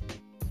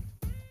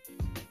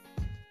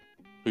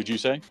 Who'd you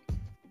say?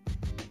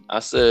 I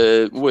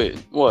said, wait,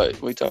 what?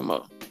 What are you talking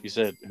about? You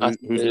said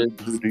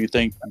who do you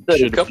think? I said a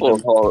should have couple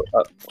been-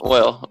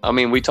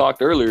 of we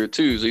talked earlier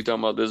too. So you talking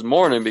about this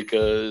morning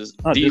because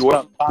D just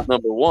was about-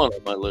 number one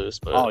on my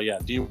list. But, Oh yeah,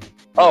 talking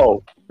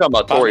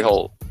about Torrey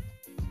Holt.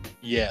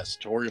 Yes,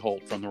 Torrey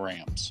Holt from the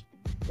Rams.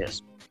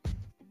 Yes.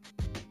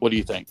 What do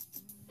you think?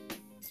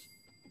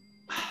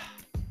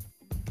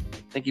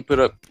 I think he put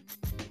up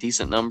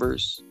decent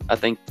numbers. I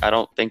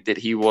don't think that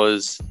he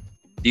was.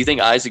 Do you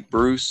think Isaac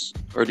Bruce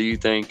or do you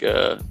think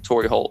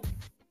Torrey Holt?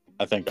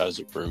 I think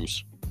Isaac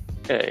Bruce.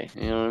 Okay,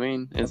 you know what I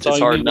mean. It's That's all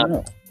you hard need not. to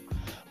know.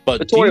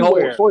 But Torrey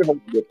D-Ware, Holt's a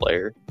good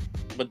player.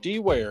 but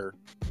D-Ware,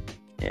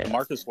 Yeah.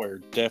 Marcus Ware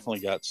definitely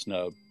got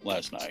snubbed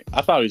last night.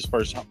 I thought he was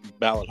first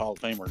ballot Hall of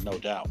Famer, no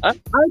doubt. I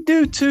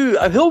do too.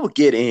 He'll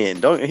get in.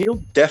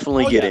 He'll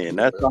definitely get in.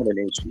 That's not an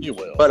issue. He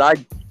will. But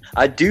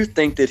I do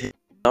think that his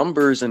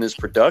numbers and his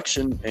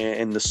production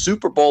and the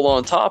Super Bowl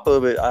on top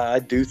of it, I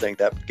do think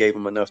that gave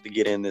him enough to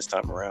get in this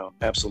time around.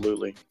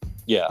 Absolutely.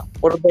 Yeah.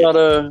 What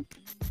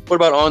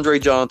about Andre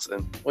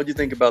Johnson? What do you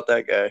think about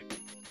that guy?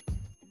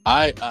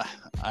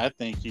 I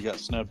think he got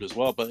snubbed as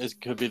well, but it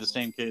could be the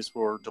same case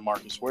for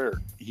DeMarcus Ware.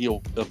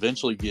 He'll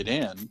eventually get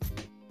in,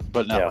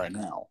 but not right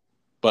now.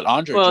 But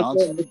Andre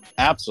Johnson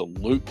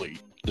absolutely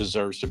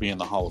deserves to be in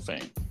the Hall of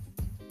Fame.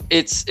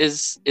 It's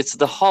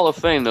the Hall of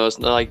Fame though. It's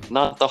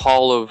not the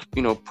Hall of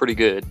pretty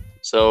good.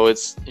 So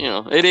it's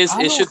it is.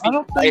 It should be. I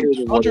don't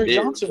think Andre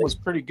Johnson was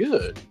pretty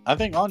good. I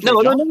think Andre.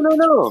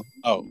 No.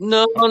 Oh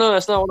no.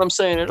 That's not what I'm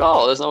saying at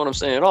all. That's not what I'm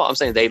saying at all. I'm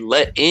saying they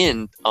let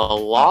in a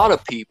lot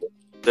of people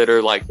that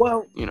are like,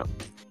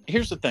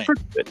 Here's the thing.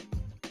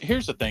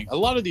 Here's the thing. A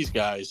lot of these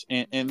guys,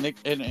 and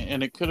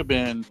it could have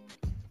been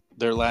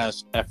their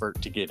last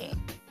effort to get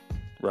in,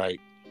 right?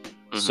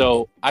 Mm-hmm.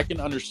 So I can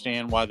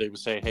understand why they would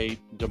say, "Hey,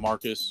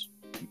 DeMarcus,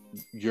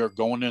 you're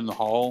going in the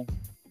Hall.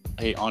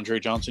 Hey, Andre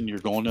Johnson, you're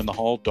going in the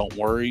Hall. Don't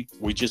worry.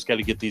 We just got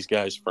to get these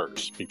guys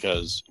first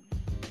because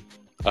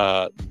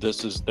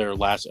this is their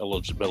last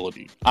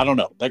eligibility." I don't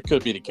know. That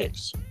could be the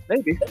case.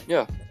 Maybe.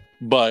 Yeah.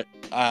 But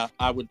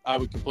I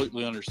would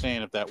completely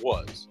understand if that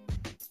was.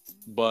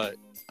 But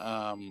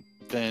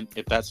then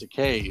if that's the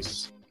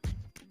case,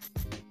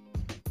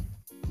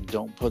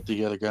 don't put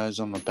the other guys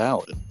on the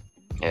ballot.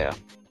 Yeah.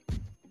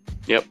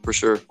 Yep, for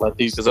sure. Let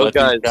these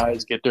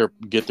guys get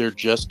their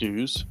just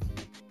dues.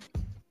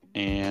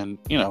 And,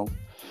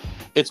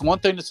 it's one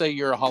thing to say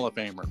you're a Hall of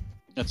Famer.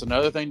 It's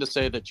another thing to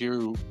say that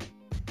you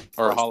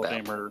are a Hall of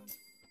Famer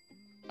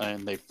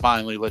and they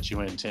finally let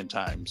you in 10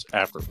 times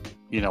after.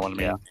 You know what I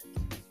mean? Yeah.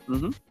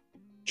 Mm-hmm.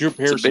 Drew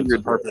Pearson's a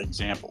perfect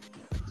example.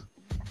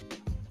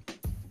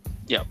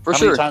 Yeah, for How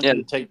sure. many times did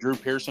it take Drew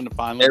Pearson to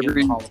finally get in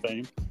the Hall of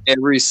Fame?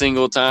 every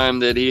single time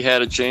that he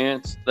had a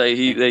chance, they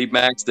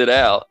maxed it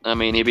out. I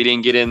mean, if he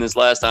didn't get in this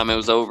last time, it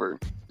was over.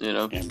 You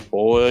know, and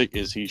boy,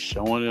 is he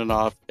showing it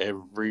off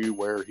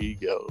everywhere he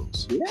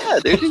goes. Yeah,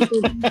 dude, he's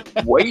been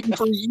waiting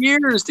for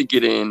years to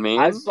get in, man.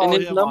 I saw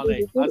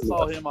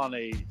him on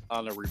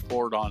a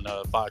report on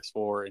Fox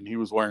 4, and he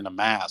was wearing a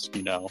mask,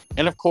 you know.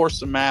 And of course,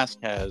 the mask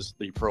has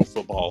the Pro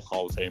Football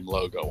Hall of Fame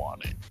logo on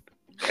it.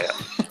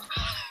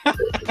 Yeah,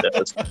 it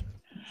does.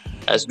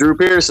 That's Drew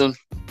Pearson.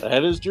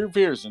 That is Drew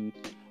Pearson.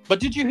 But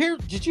did you hear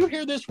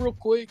this real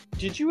quick?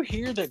 Did you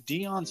hear that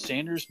Deion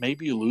Sanders may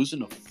be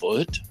losing a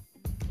foot?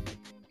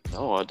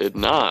 No, I did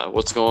not.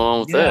 What's going on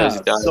with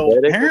that? So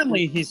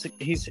apparently he's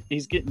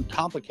getting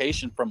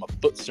complication from a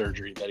foot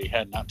surgery that he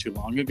had not too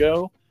long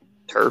ago.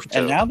 Turf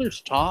toe. And now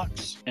there's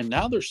talks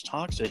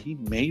that he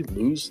may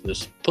lose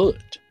this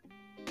foot.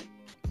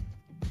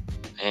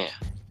 Man,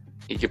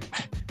 he could.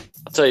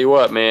 I'll tell you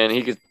what, man.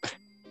 He could.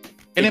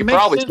 And he could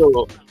probably sense.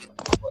 still.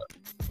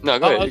 No,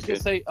 go ahead.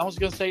 I was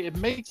gonna say it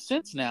makes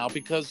sense now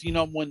because you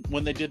know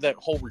when they did that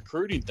whole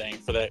recruiting thing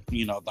for that,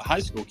 you know, the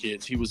high school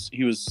kids, he was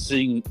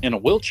sitting in a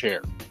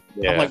wheelchair.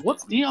 Yeah. I'm like,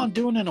 what's Deion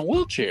doing in a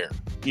wheelchair?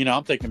 You know,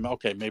 I'm thinking,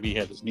 okay, maybe he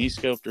had his knee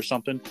scoped or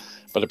something,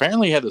 but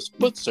apparently he had this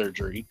foot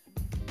surgery,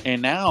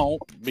 and now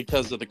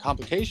because of the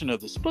complication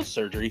of this foot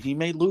surgery, he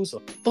may lose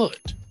a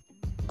foot.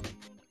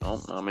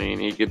 Well, I mean,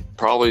 he could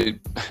probably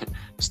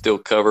still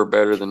cover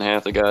better than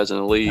half the guys in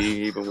the league,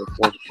 even with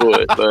one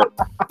foot.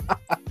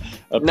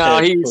 But no,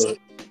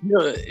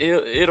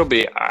 it'll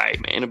be all right,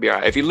 man. It'll be all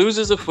right. If he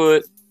loses a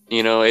foot,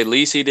 you know, at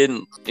least he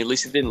didn't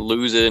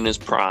lose it in his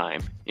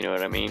prime. You know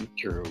what I mean?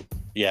 True.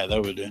 Yeah,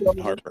 that would have been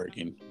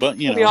heartbreaking. But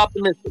you know, be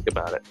optimistic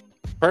about it.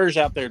 Prayers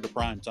out there to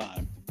prime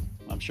time.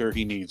 I'm sure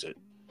he needs it.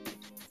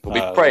 We'll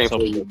be praying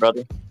for you,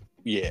 brother.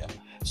 Yeah.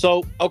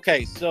 So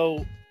okay,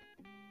 so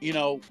you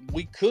know,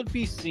 we could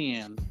be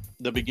seeing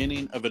the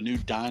beginning of a new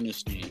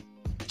dynasty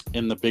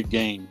in the big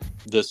game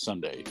this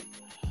Sunday.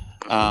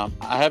 I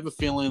have a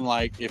feeling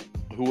like if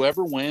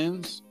whoever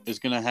wins is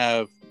going to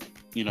have,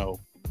 you know,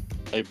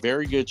 a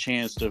very good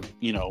chance of,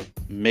 you know,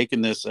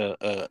 making this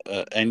a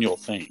annual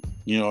thing.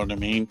 You know what I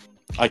mean?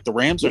 Like the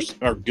Rams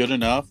are good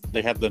enough.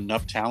 They have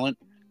enough talent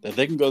that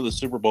they can go to the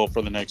Super Bowl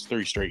for the next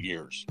 3 straight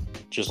years,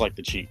 just like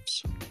the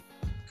Chiefs.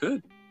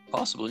 Could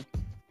possibly.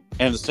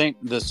 And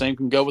the same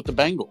can go with the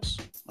Bengals.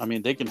 I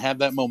mean, they can have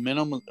that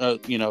momentum.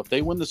 You know, if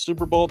they win the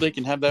Super Bowl, they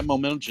can have that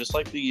momentum just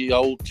like the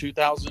old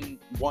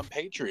 2001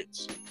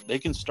 Patriots. They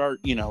can start,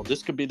 you know,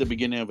 this could be the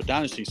beginning of a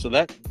dynasty. So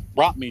that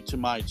brought me to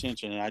my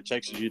attention, and I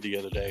texted you the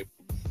other day.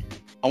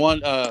 I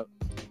want,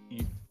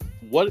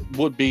 what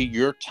would be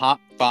your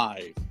top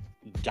 5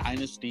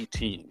 dynasty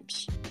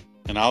teams?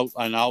 And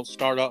I'll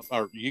start off,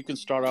 or you can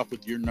start off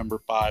with your number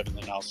 5, and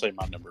then I'll say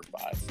my number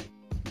 5.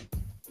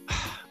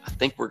 I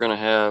think we're gonna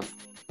have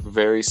a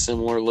very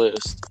similar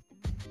list.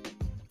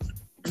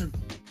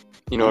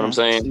 You know what I'm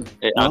saying?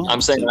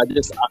 I'm saying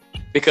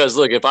because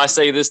look, if I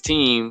say this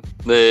team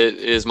that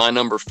is my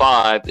number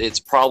 5, it's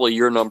probably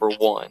your number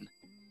 1.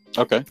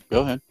 Okay,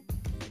 go ahead.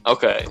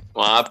 Okay,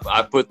 well,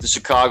 I put the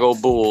Chicago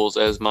Bulls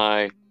as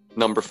my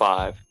number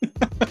 5.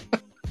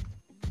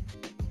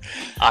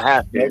 I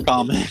have to. No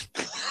comment.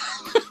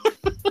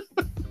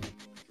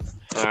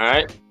 All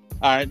right.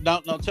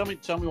 No, tell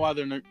me why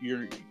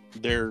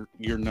they're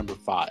your number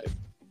 5.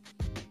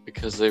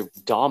 Because they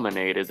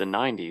dominated the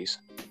 90s.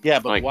 Yeah,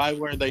 but why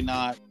were they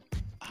not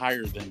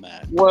higher than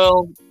that?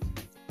 Well,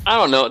 I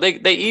don't know.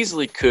 They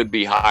easily could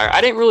be higher.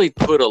 I didn't really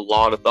put a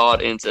lot of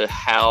thought into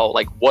how,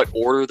 like, what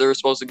order they're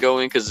supposed to go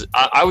in because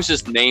I was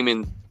just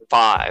naming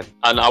 5,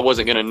 and I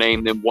wasn't going to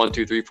name them 1,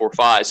 2, 3, 4,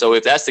 5. So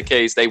if that's the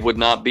case, they would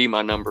not be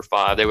my number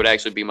 5. They would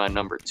actually be my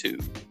number 2.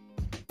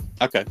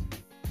 Okay.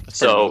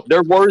 So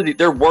they're worthy.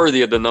 They're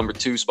worthy of the number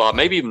 2 spot,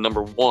 maybe even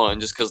number 1,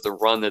 just because the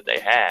run that they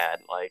had.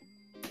 Like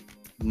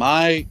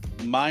my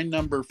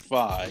number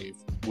 5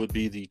 would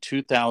be the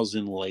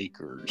 2000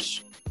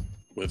 Lakers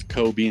with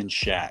Kobe and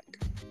Shaq.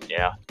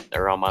 Yeah,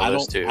 they're on my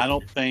list too. I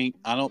don't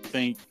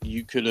think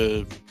you could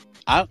have.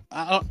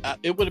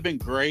 It would have been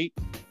great.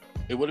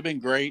 It would have been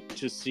great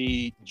to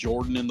see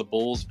Jordan and the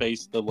Bulls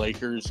face the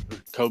Lakers,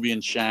 Kobe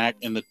and Shaq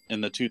in the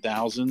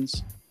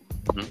 2000s.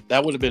 Mm-hmm.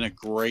 That would have been a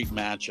great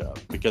matchup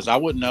because I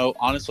wouldn't know.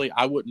 Honestly,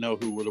 I wouldn't know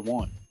who would have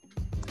won.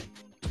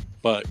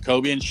 But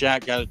Kobe and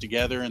Shaq got it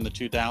together in the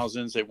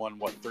 2000s. They won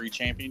 3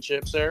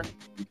 championships there.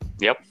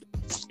 Yep.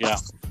 Yeah.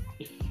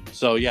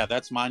 So yeah,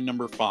 that's my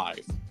number 5.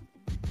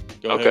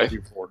 Go ahead with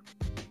your 4.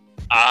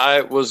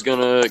 I was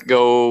gonna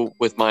go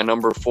with my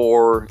number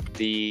 4.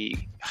 I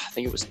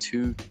think it was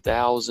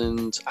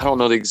 2000. I don't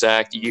know the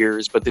exact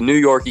years, but the New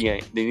York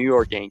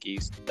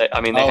Yankees. They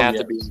have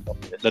to be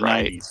the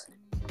right? 90s.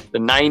 The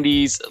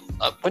 90s.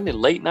 When the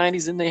late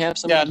 90s, didn't they have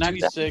some? Yeah,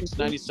 96,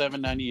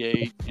 97,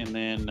 98, and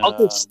then.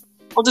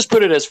 I'll just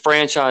put it as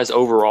franchise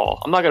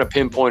overall. I'm not going to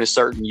pinpoint a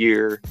certain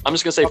year. I'm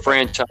just going to say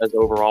franchise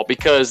overall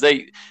because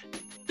they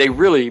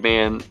really,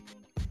 man,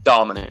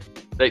 dominant.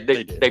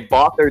 They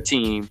bought their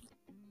team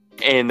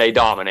and they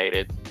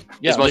dominated.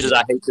 As much as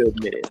I hate to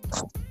admit it.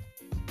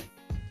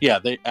 Yeah,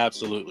 they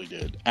absolutely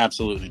did.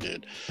 Absolutely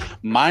did.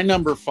 My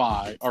number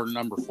 4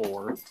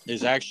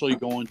 is actually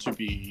going to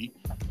be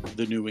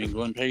the New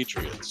England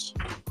Patriots.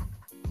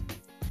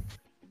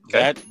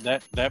 Okay.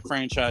 That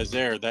franchise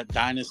there, that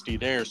dynasty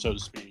there, so to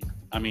speak.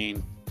 I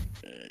mean,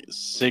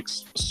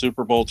 6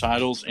 Super Bowl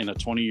titles in a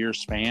 20-year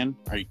span.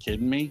 Are you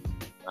kidding me?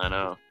 I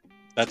know.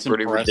 That's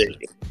pretty impressive.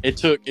 ridiculous. It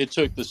took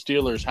the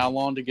Steelers how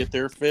long to get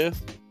their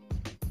 5th?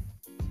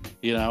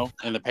 You know,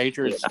 and the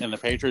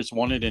Patriots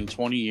won it in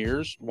 20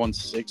 years, won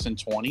 6 in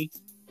 20.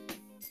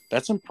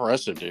 That's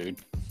impressive, dude.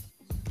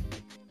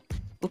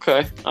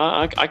 Okay,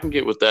 I can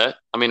get with that.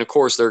 I mean, of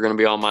course, they're going to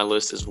be on my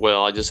list as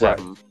well. I just have Right.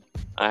 them.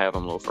 I have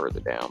them a little further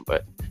down,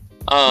 but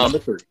Number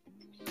 3.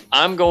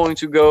 I'm going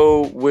to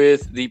go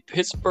with the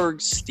Pittsburgh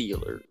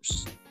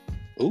Steelers.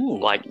 Ooh,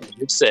 Like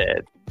you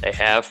said, they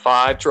have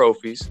 5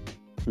 trophies.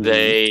 Mhm.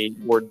 They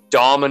were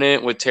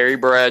dominant with Terry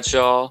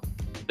Bradshaw.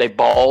 They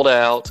balled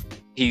out.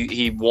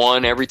 He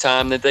won every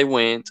time that they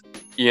went.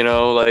 You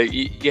know, like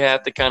you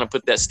have to kind of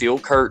put that steel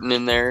curtain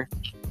in there.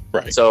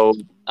 Right. So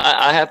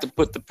I have to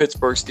put the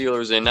Pittsburgh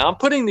Steelers in. Now I'm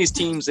putting these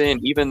teams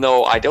in, even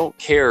though I don't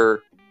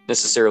care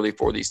necessarily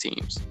for these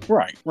teams.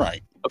 Right.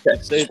 Okay,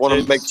 just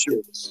want to make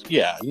sure.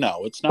 Yeah,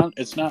 no, it's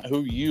not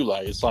who you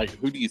like. It's like,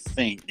 who do you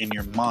think in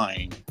your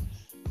mind?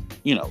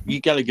 You know, you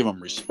got to give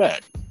them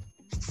respect.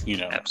 You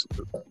know,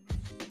 Absolutely.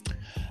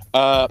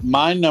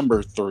 my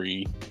number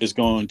 3 is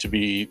going to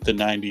be the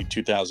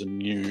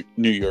 90-2000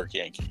 New York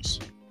Yankees.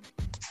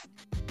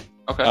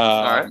 Okay,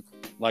 all right.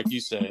 Like you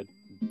said,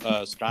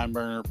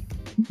 Steinbrenner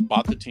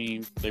bought the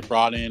team. They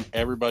brought in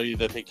everybody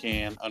that they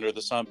can under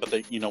the sun.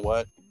 But you know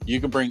what? You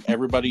can bring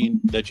everybody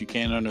that you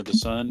can under the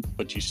sun,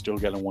 but you still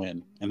got to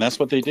win. And that's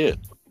what they did.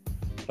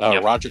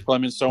 Yep. Roger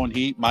Clemens throwing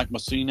heat, Mike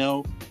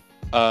Mussino,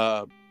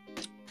 Paul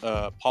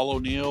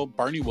O'Neill,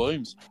 Bernie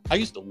Williams. I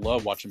used to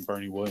love watching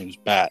Bernie Williams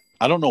bat.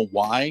 I don't know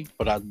why,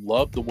 but I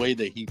loved the way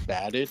that he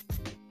batted.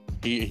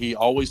 He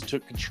always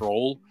took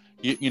control.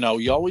 You know,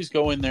 you always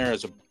go in there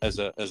as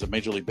a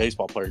Major League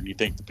Baseball player, and you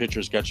think the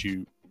pitcher's got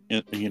you,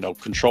 you know,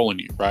 controlling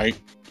you, right?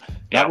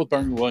 Yeah. Not with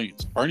Bernie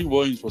Williams. Bernie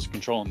Williams was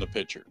controlling the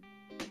pitcher.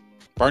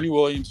 Bernie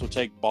Williams would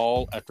take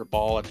ball after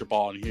ball after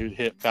ball, and he would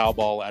hit foul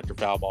ball after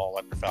foul ball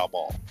after foul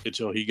ball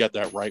until he got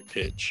that right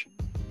pitch.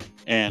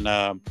 And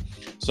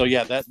so,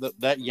 yeah,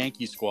 that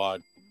Yankee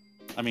squad,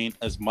 I mean,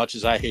 as much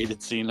as I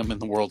hated seeing them in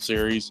the World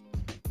Series,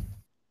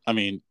 I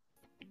mean,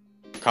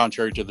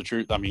 contrary to the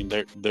truth, I mean,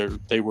 they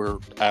were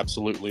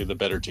absolutely the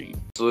better team.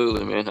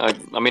 Absolutely, man. I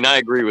mean, I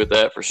agree with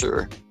that for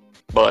sure.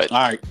 But All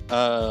right,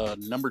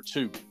 number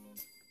 2.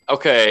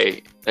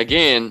 okay,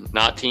 again,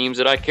 not teams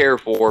that I care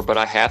for, but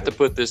I have to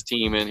put this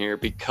team in here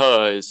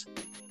because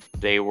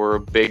they were a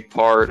big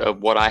part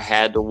of what I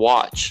had to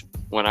watch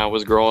when I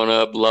was growing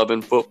up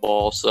loving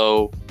football.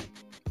 So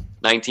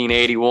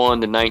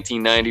 1981 to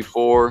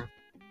 1994,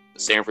 the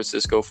San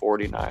Francisco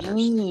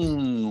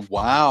 49ers.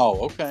 Wow.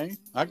 Okay.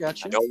 I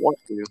got you. I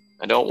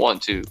don't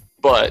want to.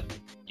 But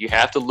you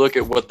have to look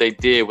at what they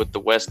did with the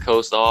West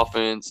Coast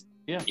offense.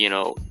 Yeah. You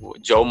know,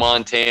 Joe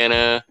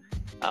Montana,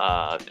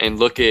 and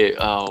look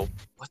at I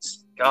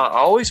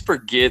always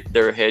forget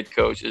their head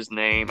coach's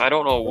name. I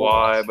don't know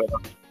why, but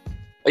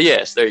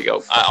yes, there you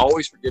go. I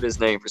always forget his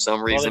name for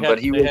some reason, but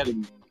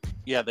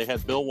they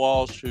had Bill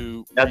Walsh,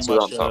 who that's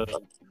what I'm talking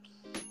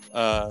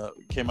about.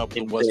 Came up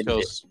with the West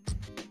Coast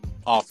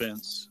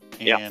offense,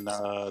 and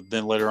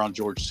then later on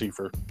George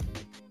Seifert.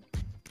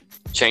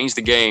 Changed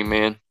the game,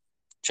 man.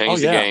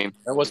 Changed the game.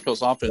 That West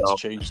Coast offense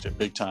changed it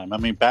big time. I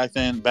mean, back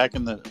in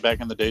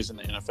the days in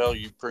the NFL,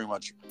 you pretty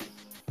much,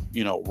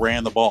 you know,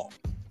 ran the ball.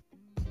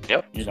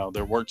 Yep. You know,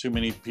 there weren't too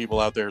many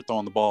people out there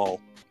throwing the ball,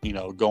 you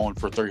know, going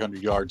for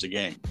 300 yards a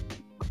game.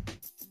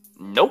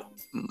 Nope.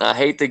 I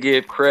hate to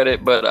give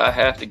credit, but I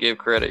have to give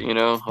credit. You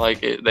know,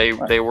 like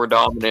they were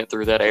dominant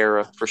through that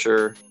era for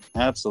sure.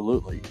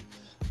 Absolutely.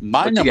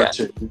 My number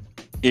 2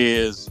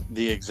 is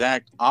the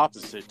exact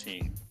opposite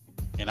team,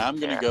 and I'm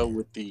going to go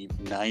with the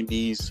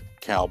 90s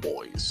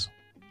Cowboys.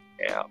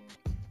 Yeah.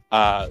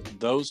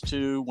 Those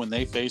two, when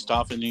they faced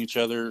off in each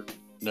other,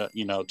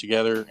 you know,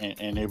 together,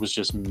 and it was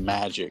just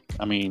magic.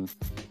 I mean,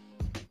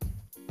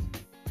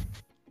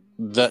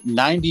 the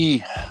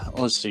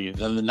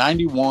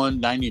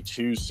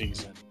 91-92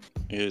 season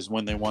is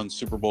when they won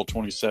Super Bowl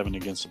 27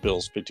 against the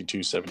Bills,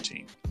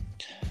 52-17.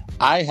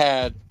 I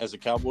had, as a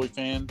Cowboy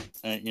fan,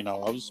 you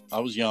know, I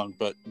was young,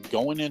 but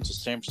going into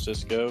San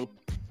Francisco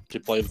to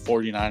play the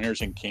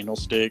 49ers in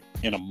Candlestick,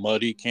 in a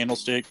muddy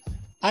Candlestick,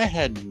 I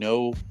had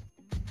no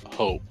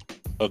hope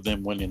of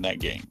them winning that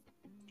game.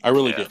 I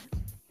really didn't.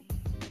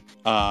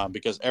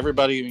 Because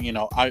everybody, you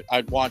know,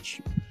 I'd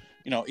watch,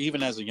 you know,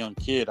 even as a young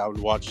kid, I would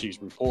watch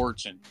these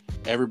reports, and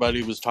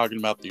everybody was talking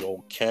about the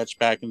old catch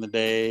back in the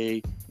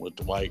day with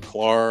Dwight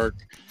Clark,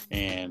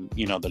 and,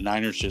 you know, the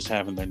Niners just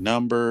having their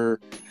number.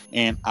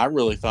 And I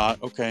really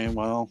thought, okay,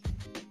 well,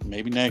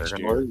 maybe next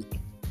year.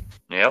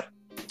 Yep.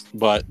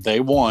 But they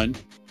won.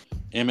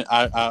 And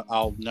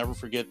I'll never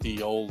forget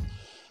the old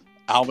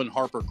Alvin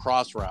Harper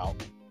cross route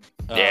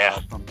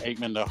from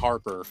Aikman to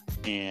Harper,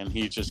 and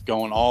he's just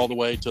going all the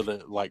way to the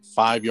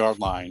 5-yard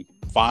line,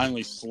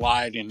 finally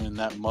sliding in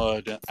that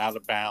mud out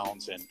of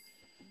bounds, and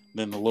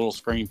then the little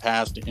screen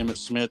pass to Emmitt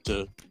Smith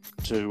to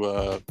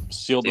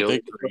seal the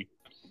victory.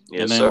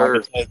 Yes, and then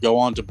sir. Go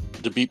on to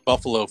beat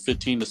Buffalo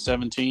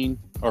 15-17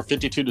 or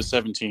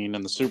 52-17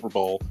 in the Super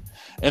Bowl,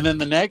 and then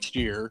the next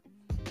year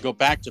go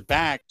back to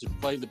back to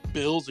play the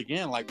Bills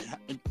again. I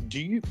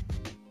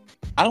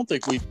don't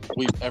think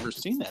we've ever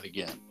seen that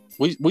again.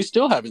 We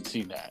still haven't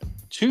seen that.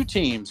 Two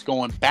teams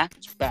going back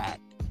to back,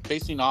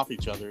 facing off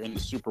each other in the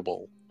Super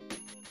Bowl.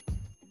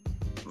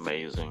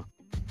 Amazing.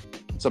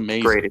 It's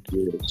amazing.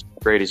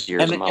 Greatest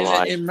years of my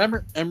life. And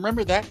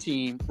remember that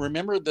team.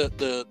 Remember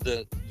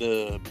the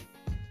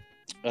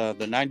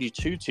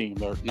 92 team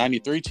or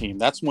 93 team.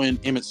 That's when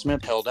Emmitt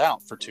Smith held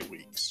out for 2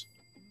 weeks.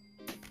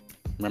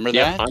 Remember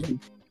that?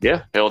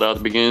 Yeah, held out at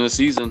the beginning of the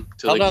season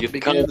until they get the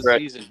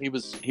contract.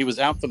 He was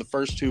out for the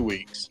first 2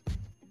 weeks.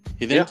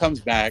 He then comes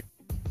back.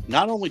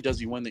 Not only does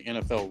he win the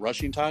NFL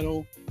rushing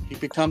title, he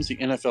becomes the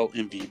NFL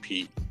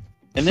MVP.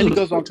 And then he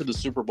goes on to the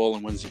Super Bowl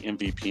and wins the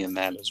MVP in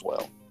that as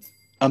well.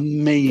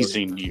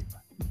 Amazing year.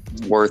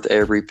 Worth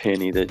every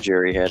penny that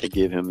Jerry had to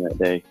give him that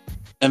day.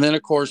 And then,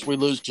 of course, we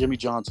lose Jimmy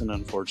Johnson,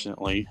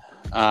 unfortunately.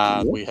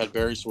 We had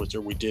Barry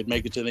Switzer. We did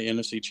make it to the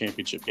NFC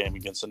Championship game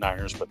against the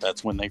Niners, but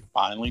that's when they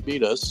finally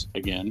beat us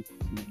again.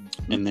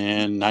 And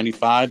then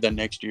 95, that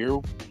next year,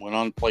 went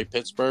on to play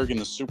Pittsburgh in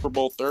the Super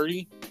Bowl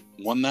 30,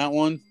 won that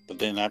one. But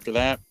then after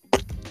that,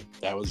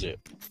 that was it.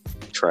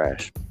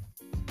 Trash.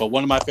 But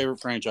one of my favorite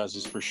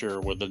franchises for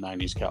sure were the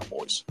 90s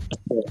Cowboys.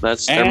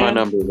 They're my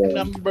number one.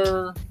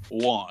 Number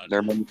one.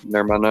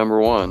 They're my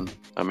number one.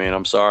 I mean,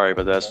 I'm sorry,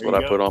 but that's what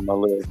I put on my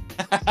list.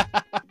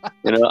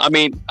 I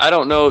mean, I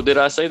don't know. Did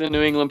I say the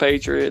New England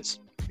Patriots?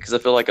 Because I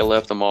feel like I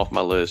left them off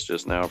my list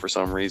just now for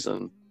some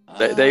reason.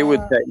 They would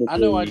technically. I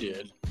know I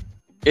did.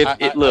 I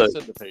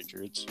said the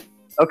Patriots.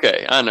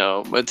 Okay, I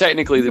know, but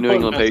technically the New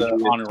England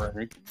Patriots.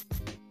 Honorary.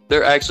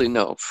 They're actually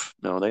no.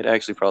 They'd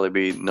actually probably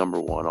be number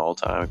one all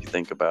time if you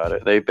think about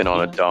it. They've been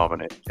on a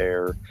dominant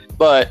tear.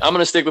 But I'm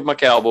gonna stick with my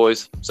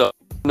Cowboys. So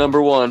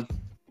number one.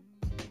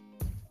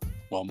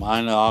 Well,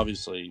 mine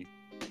obviously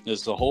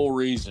is the whole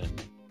reason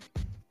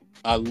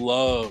I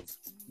love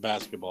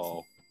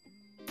basketball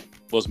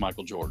was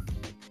Michael Jordan.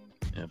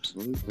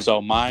 Absolutely.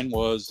 So mine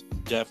was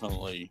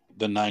definitely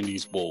the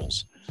 90s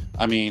Bulls.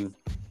 I mean,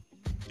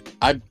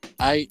 I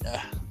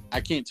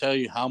can't tell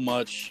you how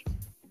much,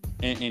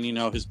 and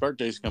his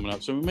birthday's coming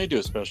up, so we may do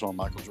a special on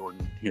Michael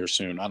Jordan here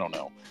soon. I don't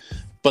know.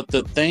 But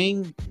the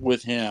thing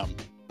with him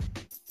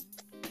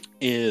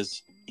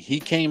is he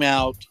came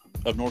out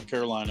of North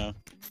Carolina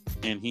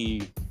and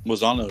he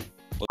was on a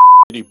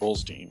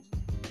Bulls team.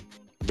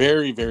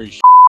 Very, very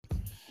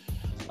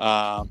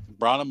brought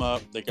him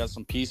up. They got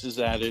some pieces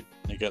added.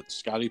 They got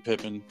Scottie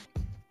Pippen.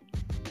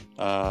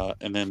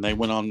 And then they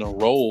went on a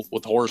roll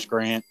with Horace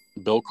Grant,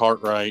 Bill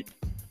Cartwright.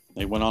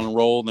 They went on a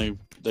roll. And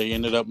they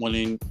ended up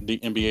winning the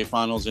NBA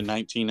Finals in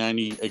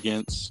 1990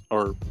 it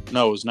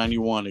was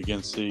 91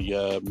 against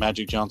the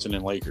Magic Johnson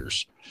and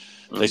Lakers.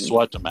 They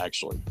swept them,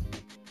 actually.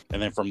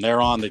 And then from there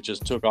on, they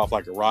just took off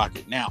like a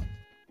rocket. Now,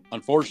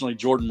 unfortunately,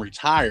 Jordan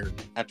retired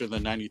after the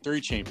 93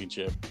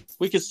 championship.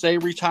 We could say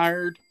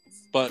retired,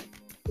 but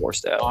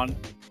forced out.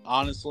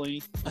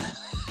 Honestly,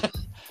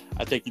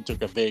 I think he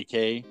took a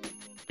vacay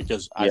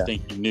because I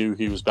think he knew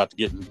he was about to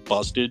get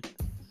busted.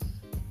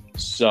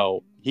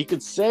 So he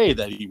could say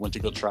that he went to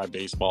go try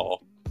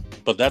baseball,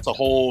 but that's a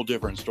whole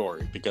different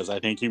story because I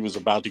think he was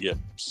about to get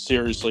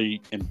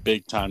seriously in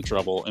big time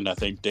trouble. And I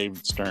think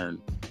David Stern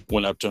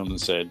went up to him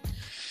and said,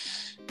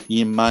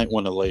 "You might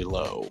want to lay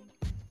low."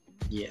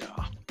 Yeah.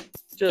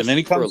 And then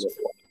he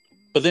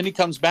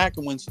comes back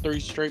and wins 3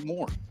 straight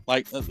more.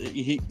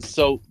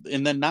 So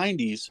in the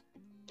 90s,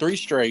 3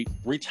 straight,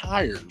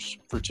 retires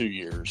for 2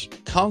 years,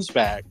 comes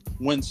back,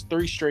 wins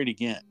 3 straight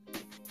again.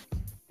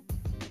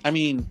 I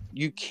mean,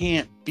 you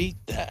can't beat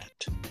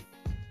that.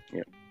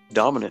 Yeah,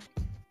 dominant.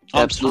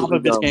 On Absolutely top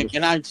of his dominant.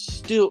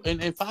 game,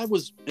 and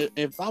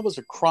if I was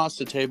across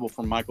the table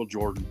from Michael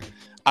Jordan,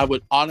 I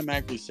would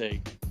automatically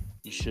say,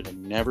 you should have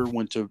never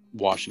went to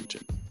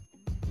Washington.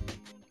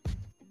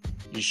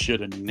 You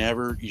should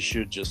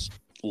have just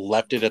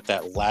left it at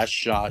that last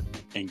shot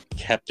and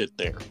kept it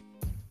there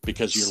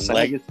because your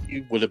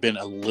legacy would have been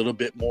a little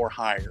bit more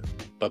higher.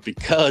 But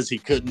because he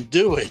couldn't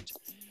do it,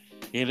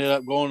 he ended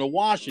up going to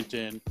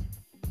Washington,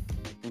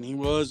 and he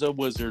was a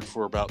wizard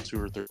for about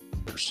 2 or 3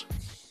 years.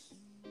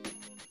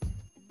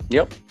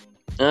 Yep.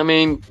 I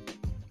mean,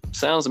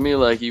 sounds to me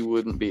like you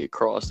wouldn't be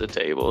across the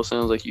table.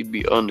 Sounds like you'd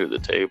be under the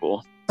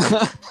table.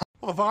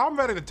 Well, I'm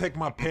ready to take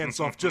my pants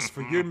off just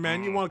for you,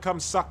 man. You want to come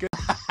suck it?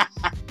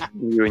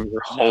 You and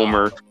your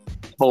Homer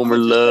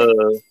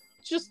love.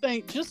 Just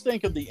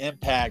think of the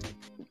impact.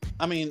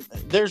 I mean,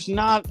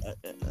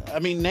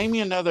 name me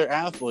another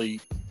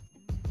athlete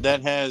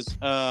that has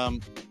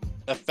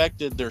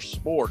affected their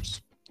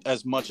sports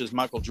as much as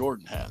Michael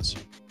Jordan has.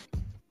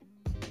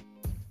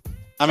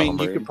 I mean,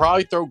 you could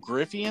probably throw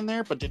Griffey in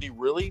there, but did he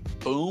really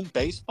boom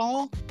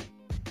baseball?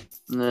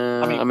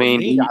 No, I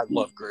mean, I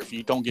love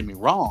Griffey. Don't get me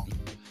wrong,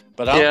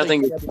 but I don't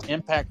think he had an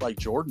impact like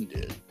Jordan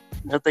did.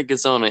 I think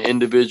it's on an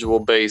individual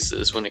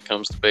basis when it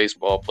comes to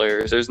baseball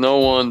players. There's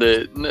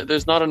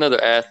there's not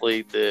another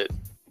athlete that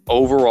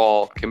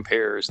overall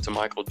compares to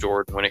Michael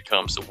Jordan when it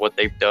comes to what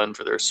they've done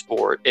for their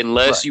sport,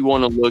 unless you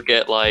want to look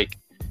at like,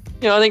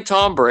 I think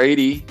Tom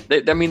Brady.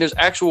 There's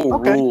actual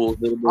rules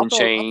that have been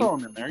changed. I'll throw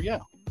him in there, yeah.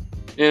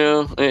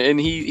 And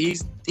he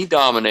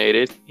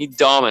dominated. He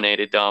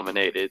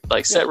dominated.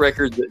 Like set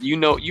records that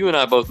you and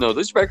I both know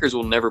those records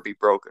will never be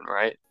broken,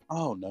 right?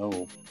 Oh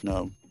no.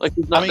 Like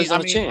there's not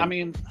a chance.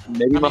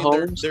 Maybe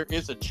Mahomes. There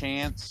is a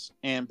chance,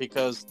 and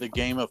because the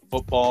game of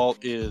football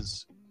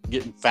is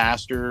getting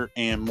faster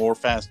and more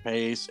fast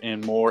paced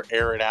and more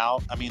air it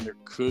out, there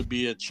could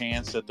be a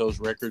chance that those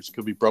records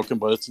could be broken,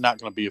 but it's not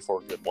going to be for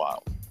a good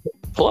while.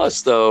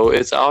 Plus, though,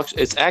 it's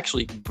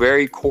actually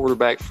very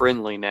quarterback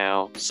friendly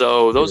now,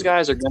 so those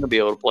guys are going to be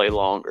able to play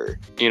longer.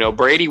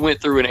 Brady went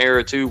through an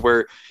era too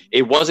where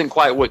it wasn't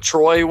quite what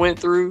Troy went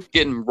through,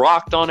 getting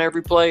rocked on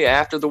every play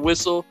after the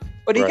whistle.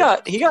 But he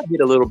got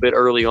hit a little bit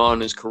early on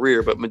in his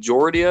career, but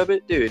majority of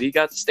it, dude, he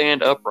got to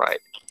stand upright.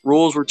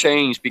 Rules were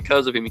changed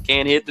because of him. You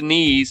can't hit the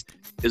knees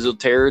because it'll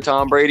tear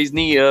Tom Brady's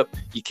knee up.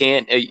 You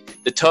can't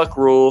the tuck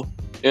rule.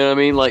 You know what I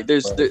mean? Like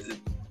there's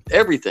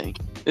everything.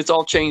 It's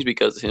all changed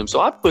because of him.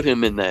 So I put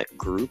him in that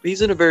group.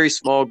 He's in a very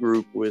small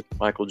group with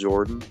Michael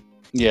Jordan.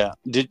 Yeah.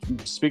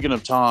 Speaking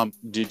of Tom,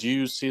 did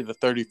you see the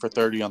 30 for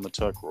 30 on the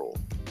tuck rule?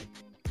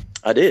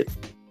 I did.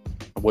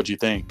 What'd you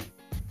think?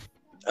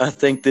 I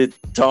think that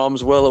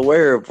Tom's well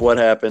aware of what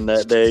happened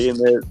that day, and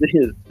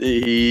that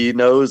he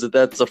knows that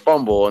that's a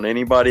fumble. And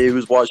anybody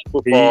who's watched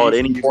football at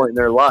any point in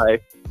their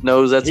life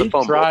knows that's a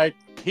fumble.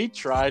 He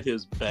tried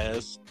his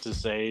best to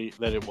say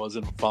that it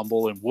wasn't a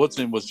fumble, and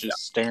Woodson was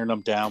just staring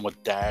him down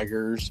with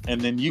daggers.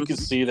 And then you could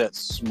see that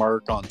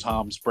smirk on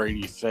Tom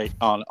Brady's face,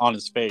 on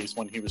his face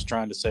when he was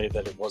trying to say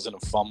that it wasn't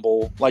a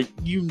fumble. Like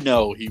he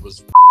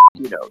was,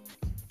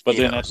 But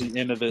then at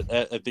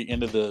the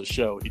end of the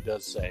show, he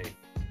does say,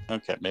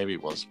 "Okay, maybe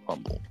it was a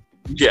fumble."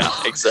 Yeah,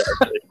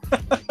 exactly.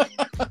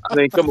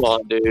 Come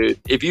on, dude.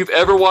 If you've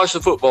ever watched a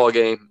football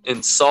game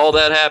and saw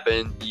that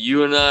happen,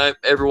 you and I,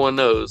 everyone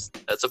knows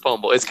that's a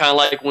fumble. It's kind of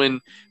like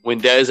when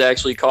Dez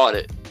actually caught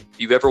it. If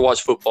you've ever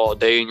watched football a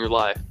day in your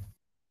life,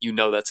 you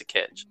know that's a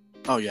catch.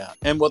 Oh, yeah.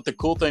 And what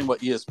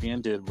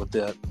ESPN did with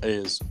that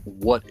is,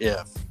 what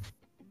if?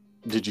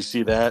 Did you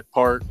see that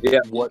part? Yeah.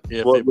 What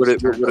if what it was would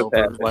turned have over?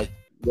 happened?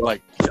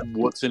 Like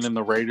Woodson and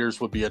the Raiders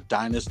would be a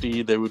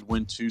dynasty. They would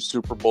win 2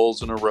 Super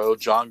Bowls in a row.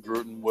 John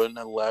Gruden wouldn't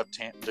have left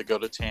to go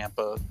to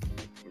Tampa.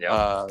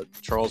 Yeah.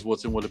 Charles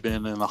Woodson would have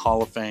been in the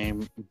Hall of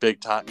Fame big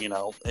time.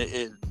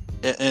 And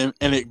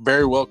it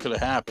very well could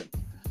have happened.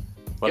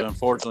 But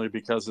unfortunately,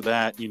 because of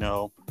that,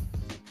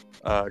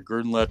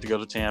 Gruden left to go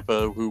to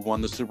Tampa, who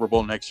won the Super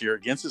Bowl next year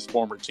against his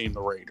former team,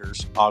 the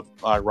Raiders,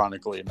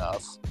 ironically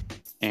enough.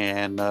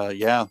 And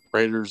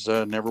Raiders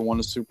never won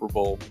a Super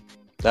Bowl.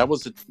 That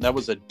was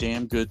a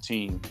damn good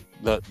team,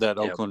 that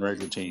Oakland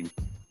Raider team.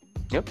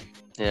 Yep.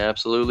 It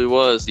absolutely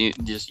was. You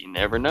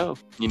never know.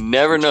 You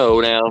never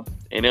know now.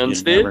 And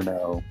instead, you never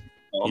know.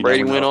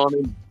 Brady went on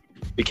and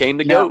became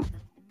the GOAT.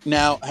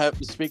 Now,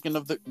 speaking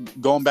of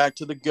going back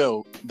to the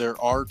GOAT, there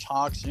are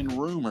talks and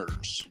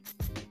rumors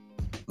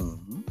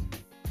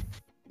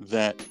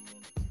that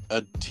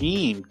a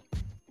team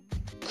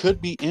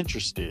could be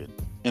interested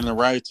in the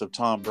rights of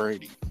Tom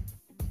Brady.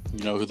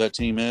 You know who that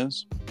team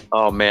is?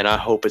 Oh, man, I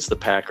hope it's the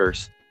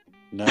Packers.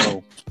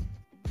 No.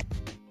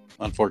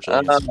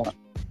 Unfortunately, it's not.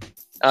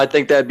 I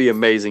think that'd be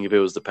amazing if it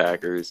was the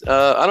Packers.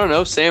 I don't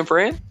know, San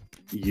Fran?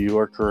 You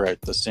are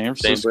correct. The San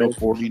Francisco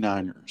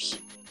 49ers.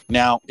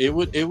 Now, it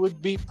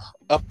would be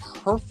a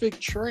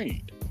perfect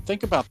trade.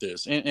 Think about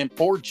this. And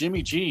poor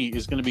Jimmy G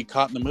is going to be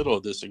caught in the middle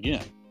of this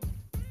again.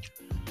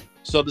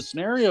 So the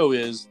scenario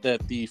is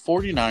that the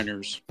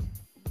 49ers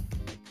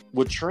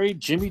would trade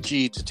Jimmy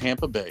G to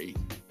Tampa Bay.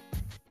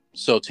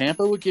 So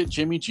Tampa would get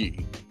Jimmy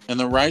G, and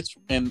the rights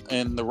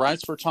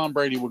for Tom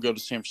Brady would go to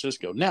San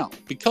Francisco. Now,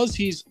 because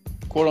he's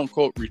quote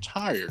unquote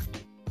retired,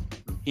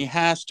 he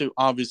has to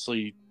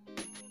obviously,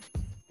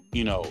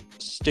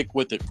 stick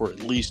with it for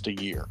at least a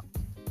year.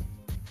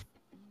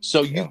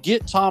 So you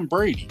get Tom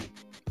Brady,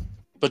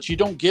 but you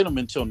don't get him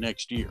until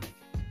next year.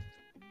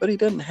 But he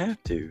doesn't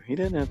have to. He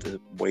doesn't have to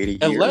wait a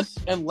year.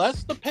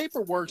 Unless the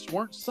paperwork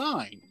weren't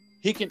signed,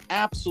 he can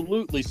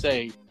absolutely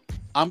say,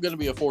 "I'm going to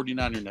be a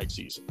 49er next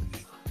season."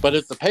 But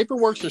if the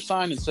paperwork are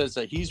signed and says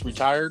that he's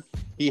retired,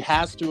 he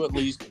has to at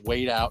least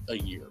wait out a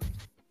year.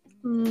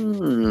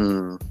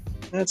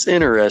 That's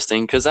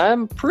interesting, because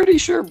I'm pretty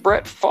sure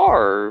Brett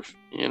Favre,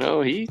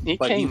 he came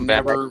back. He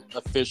never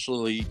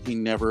officially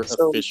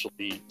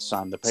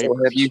signed the papers.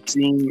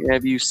 So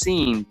have you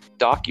seen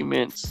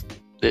documents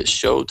that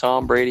show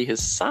Tom Brady has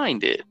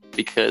signed it?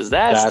 Because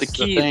that's the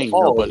key thing.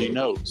 Nobody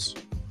knows.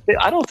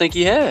 I don't think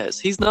he has.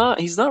 He's not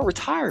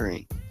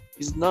retiring.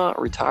 He's not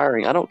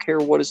retiring. I don't care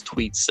what his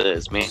tweet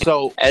says, man.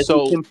 As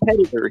a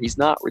competitor, he's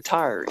not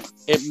retiring.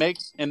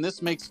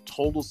 This makes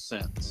total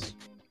sense.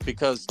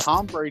 because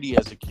Tom Brady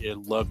as a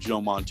kid loved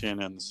Joe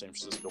Montana and the San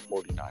Francisco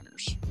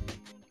 49ers.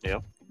 Yeah.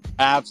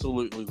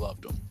 Absolutely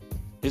loved him.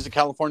 He's a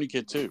California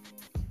kid too.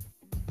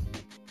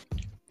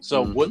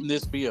 So wouldn't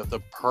this be the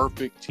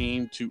perfect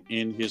team to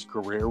end his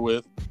career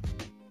with?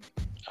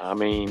 I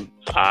mean,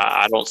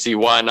 I don't see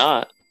why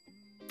not.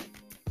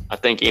 I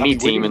think any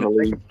team in the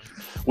league.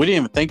 We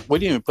didn't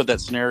even put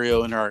that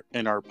scenario in our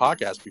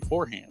podcast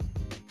beforehand.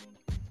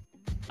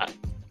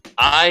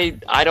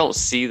 I don't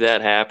see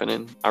that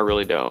happening. I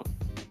really don't.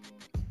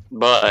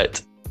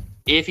 But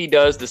if he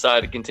does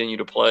decide to continue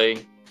to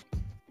play,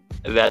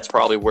 that's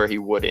probably where he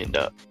would end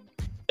up.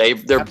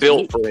 They're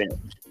built for him.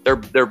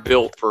 They're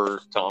built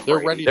for Tom Brady.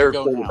 They're ready to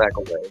go now. Back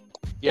away.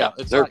 Yeah,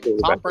 it's like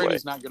Tom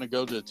Brady's not going to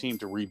go to a team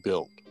to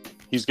rebuild.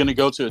 He's going to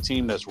go to a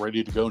team that's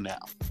ready to go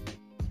now.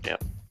 Yeah.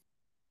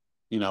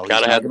 You know, he's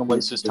not going to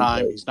waste his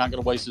time. He's not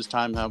going to waste his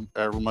time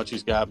however much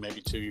he's got,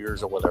 maybe 2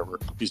 years or whatever.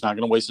 He's not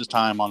going to waste his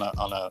time on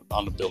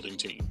a building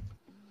team.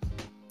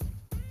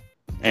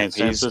 And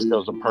San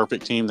Francisco's a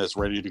perfect team that's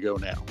ready to go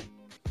now.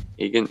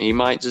 He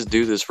might just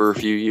do this for a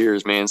few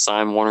years, man.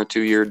 Sign 1 or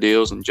 2 year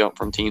deals and jump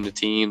from team to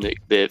team.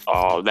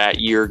 That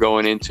year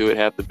going into it,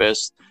 have the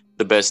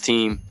best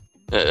team.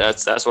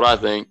 That's what I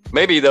think.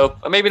 Maybe though,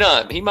 maybe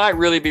not. He might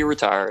really be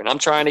retiring. I'm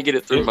trying to get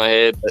it through my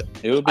head, but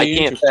I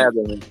can't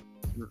fathom it.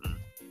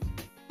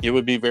 It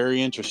would be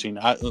very interesting.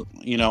 I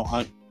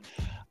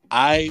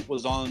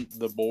was on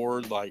the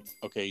board like,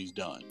 okay, he's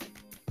done.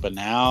 But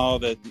now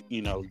that,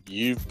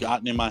 you've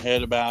gotten in my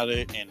head about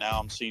it, and now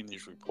I'm seeing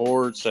these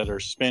reports that are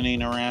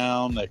spinning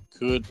around the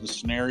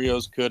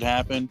scenarios could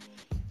happen.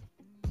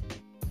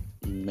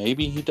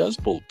 Maybe he does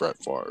pull Brett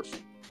Favre.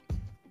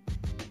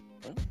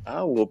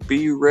 I will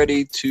be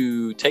ready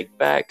to take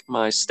back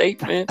my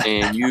statement,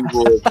 and you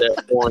will at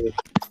that point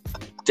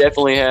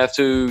definitely have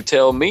to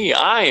tell me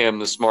I am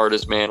the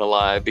smartest man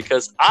alive,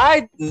 because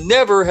I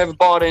never have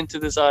bought into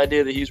this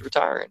idea that he's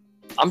retiring.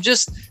 I'm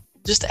just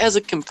as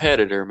a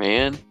competitor,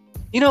 man.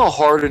 You know how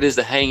hard it is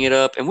to hang it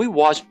up? And we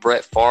watched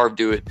Brett Favre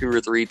do it 2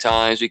 or 3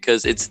 times,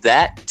 because it's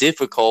that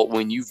difficult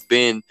when you've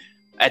been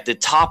at the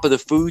top of the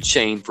food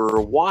chain for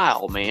a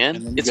while, man.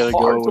 And then you gotta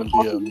go and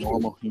be a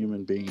normal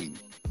human being.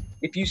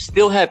 If you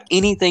still have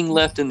anything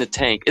left in the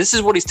tank, this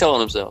is what he's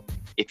telling himself.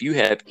 If you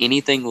have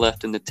anything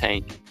left in the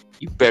tank,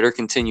 you better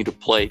continue to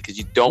play, because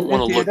you don't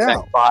want to look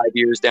back 5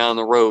 years down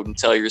the road and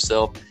tell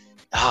yourself,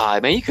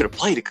 man, you could have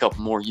played a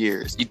couple more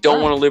years. You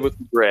don't want to live with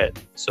regret.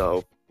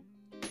 So,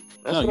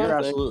 no,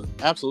 you're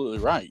absolutely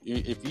right.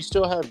 If you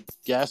still have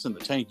gas in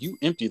the tank, you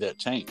empty that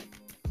tank.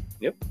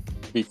 Yep.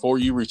 Before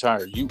you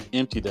retire, you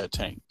empty that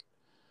tank.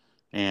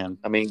 And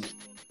I mean,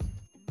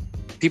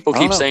 people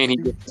keep saying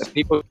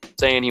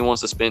he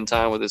wants to spend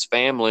time with his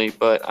family,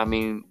 but I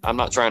mean, I'm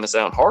not trying to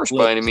sound harsh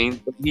by any means,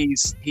 but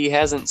he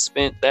hasn't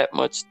spent that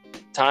much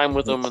time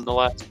with them in the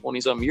last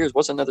 20-something years.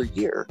 What's another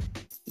year?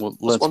 Well,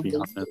 let's be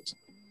honest.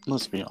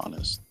 Let's be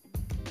honest.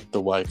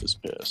 The wife is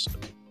pissed.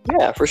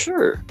 Yeah, for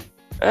sure.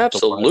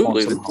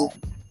 Absolutely.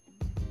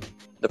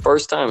 The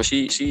first time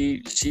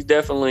she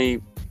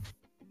definitely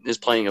is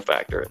playing a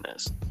factor in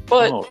this.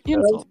 But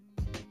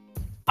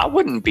I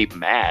wouldn't be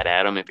mad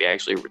at him if he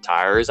actually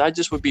retires. I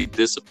just would be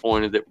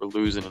disappointed that we're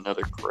losing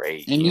another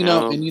great. And you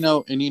know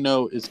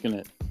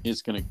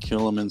it's gonna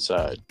kill him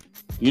inside.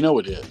 You know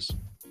it is,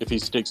 if he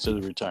sticks to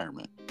the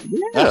retirement. Yeah.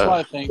 That's why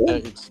I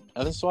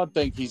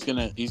think he's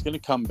gonna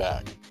come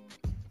back.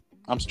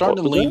 I'm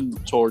starting to lean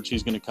towards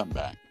he's gonna come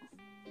back.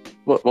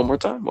 What? One more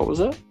time? What was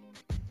that?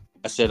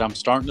 I said I'm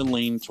starting to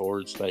lean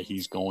towards that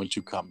he's going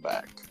to come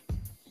back.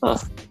 Huh.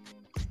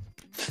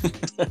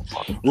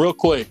 Real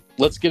quick,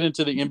 let's get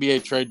into the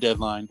NBA trade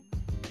deadline.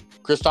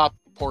 Kristaps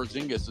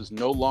Porzingis is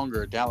no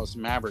longer a Dallas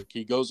Maverick.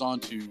 He goes on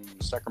to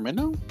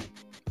Sacramento.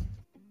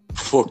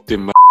 Fuck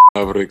the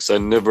Mavericks. I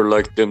never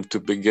liked them to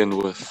begin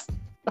with.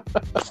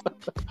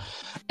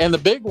 And the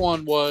big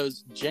one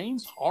was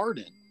James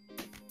Harden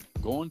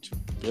going to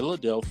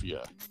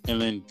Philadelphia.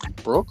 And then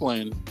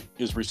Brooklyn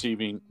is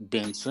receiving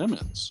Ben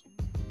Simmons.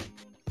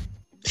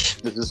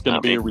 Is this going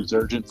to be a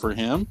resurgent for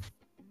him?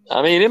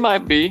 I mean, it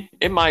might be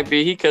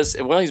because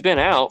he's been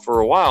out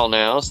for a while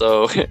now,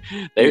 so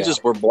they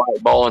just were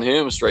blackballing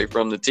him straight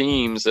from the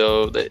team.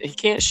 So that he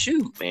can't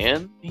shoot,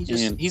 man.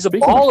 He's a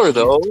baller,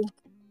 though.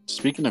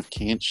 Speaking of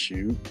can't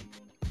shoot,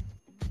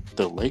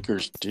 the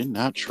Lakers did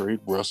not trade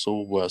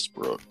Russell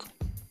Westbrook.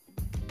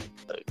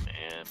 Look,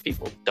 man,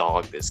 people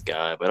dog this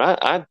guy,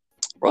 but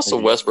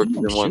Russell Westbrook has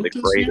been one of the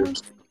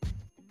greatest.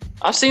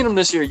 I've seen him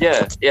this year.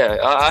 Yeah,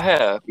 I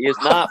have. He has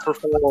not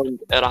performed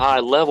at a high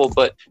level,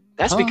 but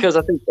that's because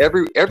I think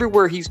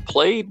everywhere he's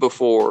played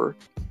before,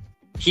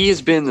 he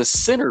has been the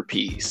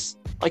centerpiece.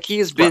 Like, he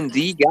has been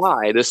the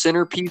guy, the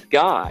centerpiece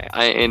guy,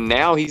 and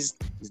now he's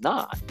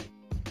not.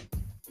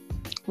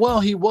 Well,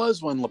 he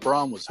was when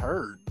LeBron was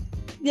hurt.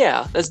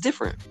 Yeah, that's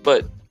different,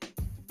 but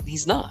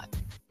he's not.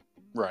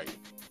 Right.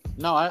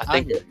 No, I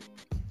think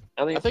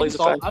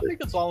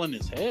it's all in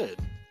his head.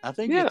 I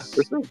think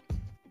for sure.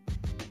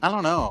 I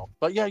don't know.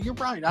 But yeah, you're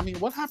right. I mean,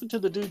 what happened to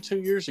the dude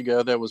 2 years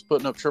ago that was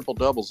putting up triple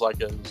doubles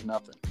like it was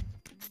nothing?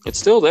 It's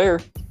still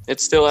there.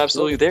 It's still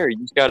absolutely there. You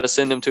just got to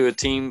send him to a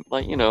team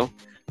like,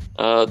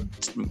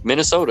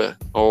 Minnesota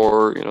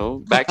or,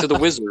 back to the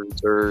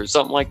Wizards or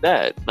something like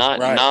that.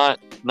 Not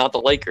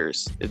the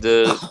Lakers.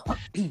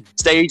 The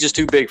stage is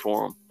too big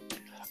for him.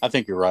 I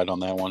think you're right on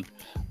that one.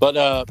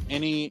 But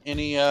any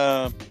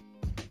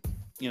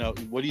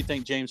what do you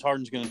think James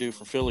Harden's going to do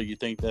for Philly? You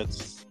think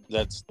that's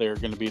they're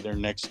going to be their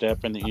next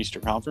step in the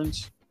Eastern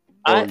Conference?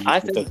 Or I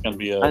think that's going to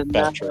be a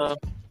bad trade?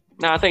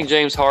 No, I think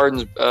James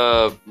Harden's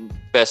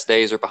best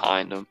days are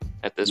behind him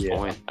at this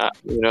point.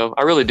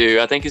 I really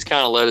do. I think he's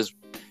kind of let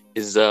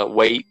his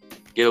weight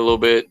get a little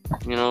bit,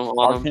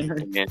 on him.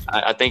 And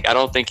I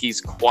don't think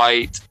he's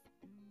quite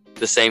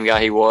the same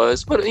guy he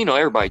was. But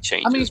everybody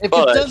changes. I mean,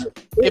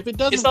 if it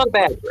doesn't, it's not a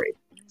bad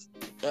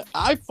trade.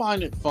 I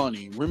find it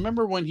funny.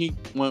 Remember when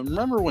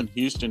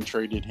Houston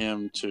traded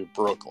him to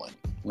Brooklyn,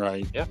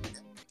 right? Yeah.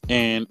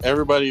 And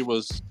everybody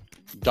was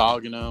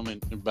dogging him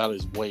and about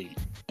his weight.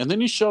 And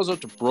then he shows up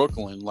to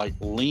Brooklyn like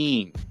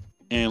lean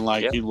and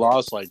he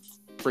lost like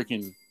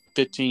freaking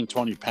 15,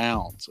 20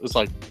 pounds. It's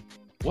like,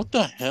 what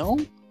the hell?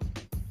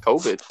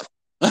 COVID.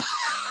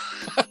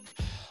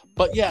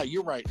 But yeah,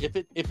 you're right. If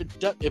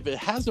it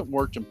hasn't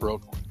worked in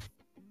Brooklyn,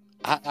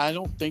 I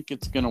don't think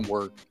it's going to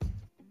work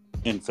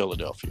in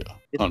Philadelphia,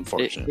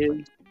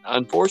 unfortunately.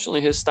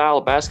 Unfortunately, his style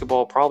of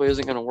basketball probably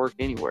isn't going to work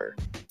anywhere.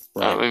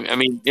 Right. I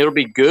mean, it'll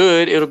be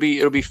good. It'll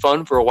be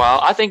fun for a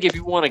while. I think if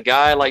you want a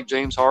guy like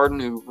James Harden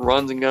who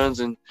runs and guns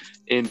and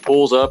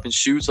pulls up and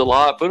shoots a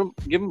lot, put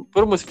him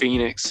with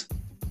Phoenix.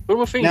 Put him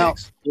with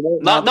Phoenix.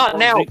 Not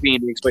now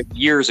Phoenix, but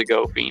years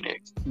ago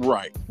Phoenix.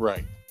 Right.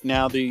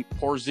 Now the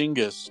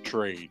Porzingis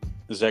trade,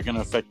 is that going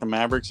to affect the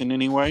Mavericks in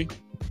any way?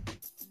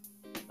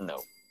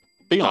 No.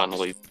 Be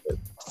honest.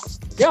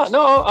 Yeah,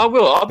 no, I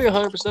will. I'll be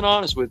 100%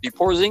 honest with you.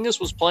 Porzingis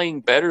was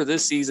playing better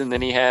this season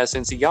than he has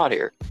since he got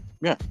here.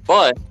 Yeah.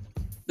 But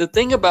the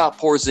thing about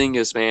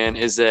Porzingis, man,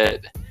 is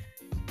that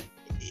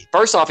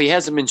first off, he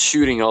hasn't been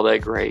shooting all that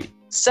great.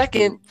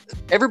 Second,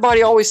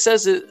 everybody always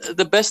says that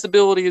the best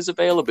ability is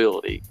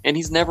availability, and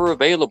he's never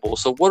available.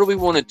 So what do we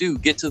want to do?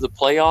 Get to the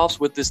playoffs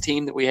with this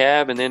team that we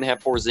have and then have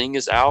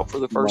Porzingis out for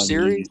the first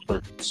series?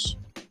 For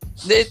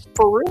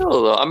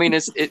real, though. I mean,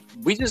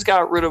 we just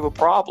got rid of a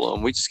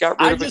problem. We just got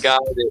rid of a guy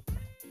that,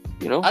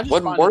 I just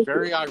wasn't find working. It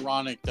very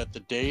ironic that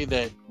the day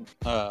that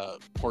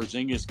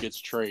Porzingis gets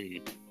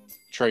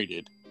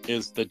traded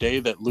is the day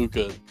that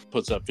Luka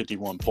puts up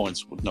 51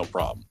 points with no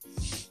problem.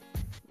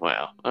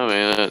 Wow. I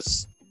mean,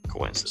 that's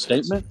coincidence.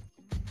 Statement?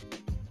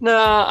 No,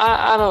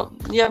 I don't.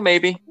 Yeah,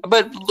 maybe.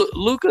 But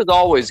Luka's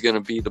always going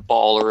to be the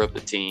baller of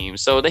the team,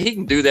 so that he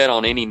can do that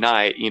on any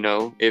night.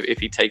 If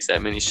he takes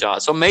that many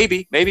shots. So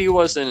maybe he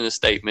wasn't in a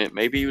statement.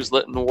 Maybe he was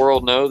letting the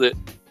world know that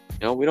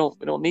we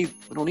don't need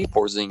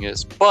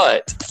Porzingis.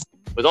 But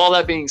with all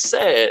that being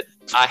said,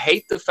 I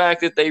hate the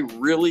fact that they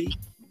really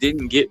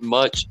didn't get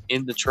much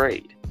in the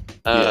trade.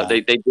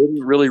 They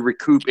didn't really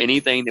recoup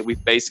anything that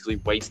we've basically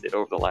wasted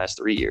over the last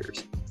 3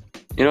 years.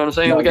 You know what I'm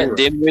saying? We got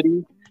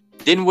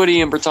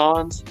Dinwiddie and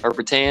Bertans,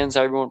 however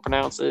you want to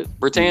pronounce it.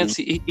 Bertans,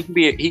 he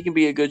can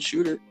be a good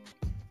shooter.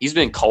 He's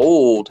been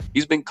cold.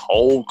 He's been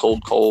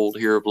cold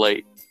here of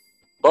late.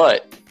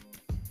 But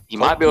he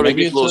might be able to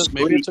get a little.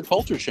 Maybe it's a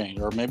culture change,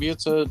 or maybe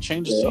it's a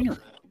change of scenery.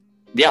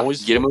 Yeah,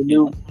 always get him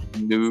a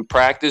new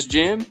practice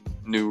gym,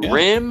 new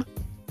rim,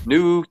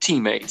 new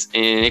teammates,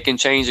 and it can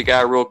change a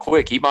guy real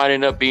quick. He might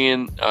end up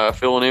being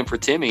filling in for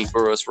Timmy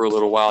for us for a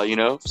little while,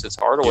 since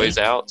Hardaway's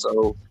out.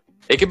 So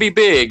it could be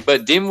big,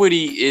 but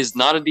Dinwiddie is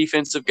not a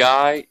defensive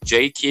guy.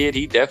 J-Kidd,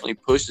 he definitely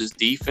pushes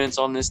defense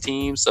on this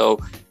team, so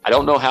I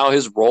don't know how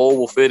his role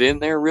will fit in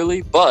there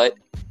really, but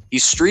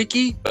he's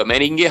streaky, but man,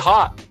 he can get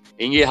hot.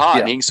 And he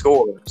can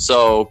score.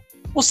 So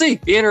we'll see.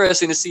 Be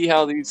interesting to see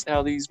how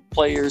these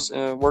players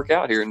work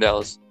out here in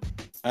Dallas.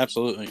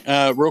 Absolutely.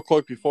 Real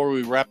quick before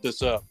we wrap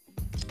this up,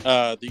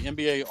 the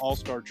NBA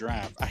All-Star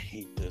Draft. I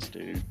hate this,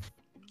 dude.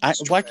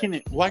 Why can't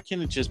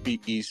it just be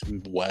East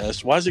and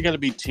West? Why is it got to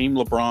be Team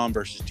LeBron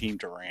versus Team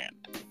Durant?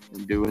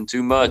 You're doing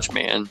too much,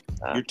 man.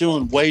 You're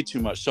doing way too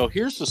much. So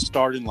here's the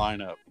starting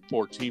lineup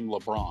for Team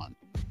LeBron.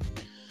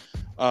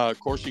 Of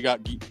course, you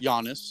got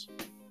Giannis,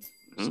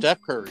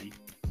 Steph Curry,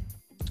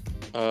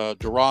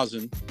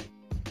 DeRozan,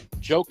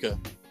 Joker,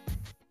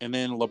 and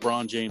then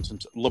LeBron James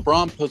himself.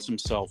 LeBron puts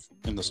himself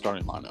in the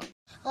starting lineup.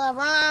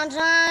 LeBron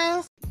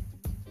James.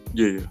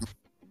 Yeah.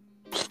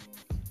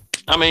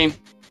 I mean,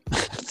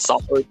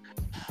 solid.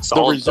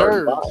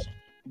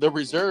 The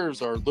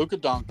reserves are Luka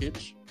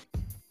Doncic,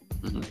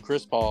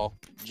 Chris Paul,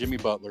 Jimmy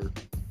Butler,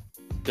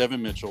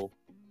 Devin Mitchell,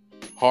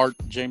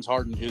 James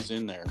Harden is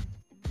in there,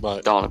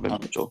 but Donovan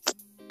Mitchell.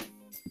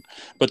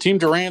 But Team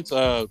Durant's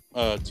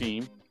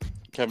team,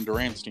 Kevin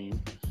Durant's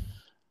team,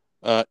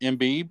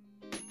 Embiid,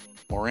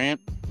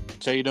 Morant,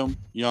 Tatum,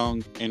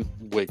 Young, and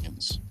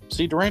Wiggins.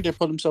 See, Durant did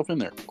put himself in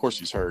there. Of course,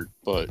 he's hurt,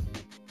 but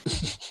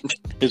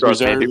his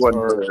reserves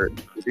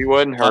if he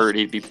wasn't hurt,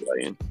 he'd be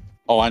playing.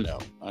 Oh, I know.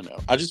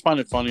 I just find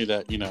it funny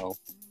that LeBron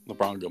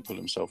gonna put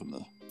himself in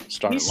the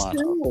starting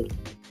lineup.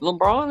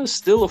 LeBron is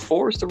still a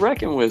force to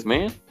reckon with,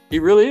 man. He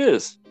really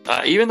is.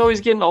 Even though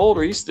he's getting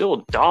older, he's still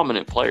a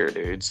dominant player,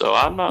 dude. So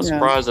I'm not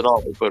surprised at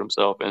all he put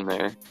himself in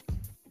there.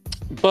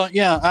 But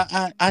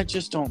yeah, I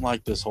just don't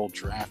like this whole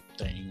draft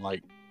thing.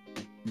 Like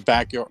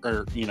backyard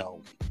or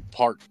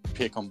park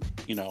pick 'em.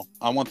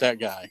 I want that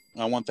guy.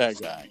 I want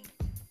that guy.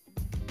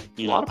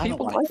 A lot of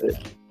people like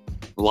it.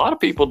 A lot of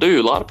people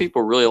do. A lot of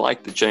people really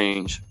like the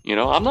change.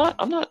 I'm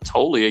not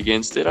totally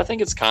against it. I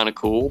think it's kind of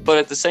cool, but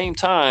at the same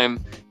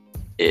time,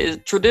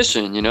 it's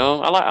tradition.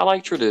 I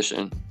like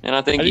tradition, and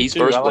I think East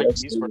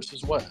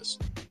versus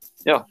West.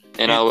 Yeah,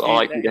 and I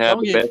like you to have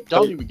the best.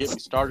 Don't even get me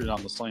started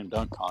on the slam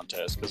dunk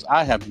contest because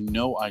I have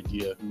no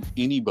idea who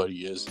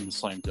anybody is in the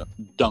slam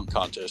dunk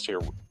contest here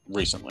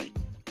recently.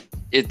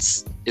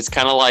 It's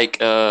kind of like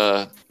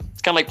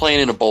playing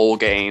in a bowl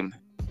game.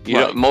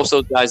 Most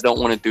of those guys don't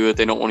want to do it.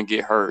 They don't want to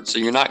get hurt. So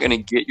you're not going to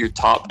get your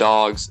top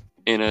dogs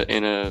in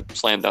a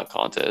slam dunk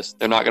contest.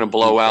 They're not going to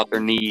blow out their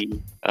knee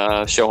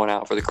showing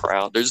out for the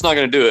crowd. They're just not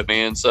going to do it,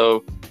 man.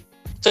 So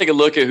take a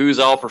look at who's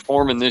all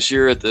performing this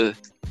year at the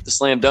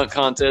slam dunk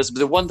contest. But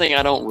the one thing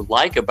I don't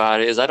like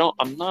about it is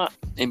I'm not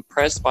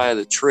impressed by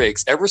the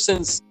tricks. Ever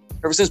since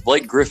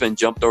Blake Griffin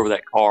jumped over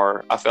that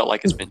car, I felt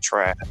like it's been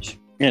trash.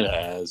 It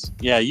has.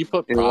 Yeah, you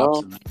put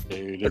props in that,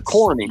 dude. They're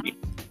corny.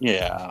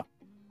 Yeah.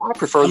 I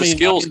prefer the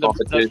skills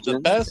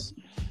competition.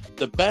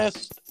 The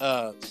best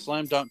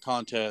slam dunk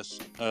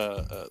contest,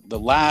 the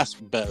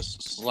last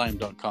best slam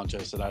dunk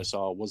contest that I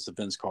saw was the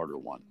Vince Carter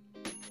one.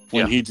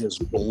 When he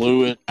just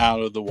blew it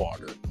out of the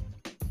water.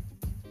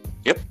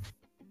 Yep.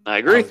 I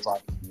agree. I was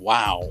like,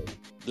 wow,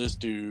 this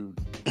dude.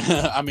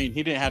 I mean,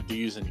 he didn't have to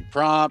use any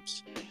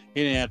props.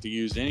 He didn't have to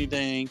use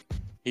anything.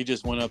 He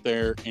just went up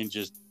there and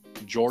just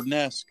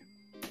Jordan-esque,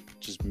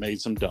 just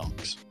made some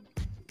dunks.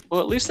 Well,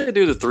 at least they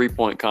do the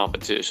 3-point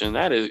competition.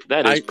 That is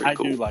pretty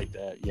cool. I do like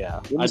that. Yeah,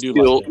 I do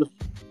like that.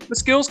 The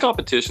skills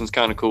competition is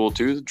kind of cool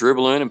too. The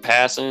dribbling and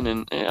passing,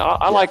 and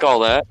I like all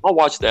that. I'll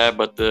watch that.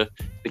 But the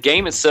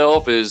game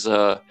itself is,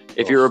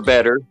 if you're a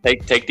bettor,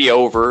 take the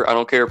over. I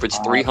don't care if it's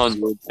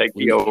 300. Take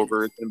the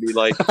over. It's gonna be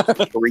like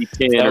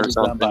 310 or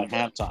something. By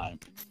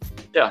halftime.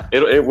 Yeah,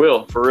 it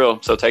will for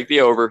real. So take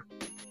the over.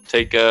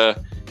 Take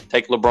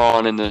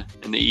LeBron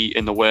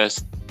in the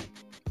West.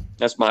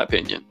 That's my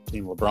opinion.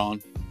 Team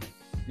LeBron.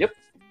 Yep.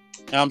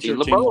 I'm sure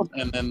LeBron,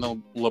 and then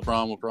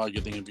LeBron will probably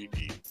get the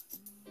MVP.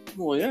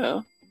 Well,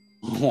 yeah.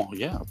 Well,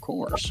 yeah, of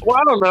course. Well,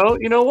 I don't know.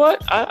 You know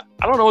what? I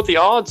don't know what the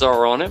odds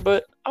are on it,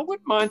 but I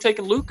wouldn't mind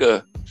taking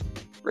Luka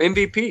for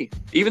MVP,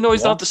 even though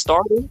he's not the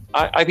starter.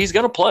 He's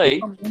going to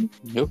play, and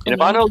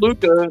if I know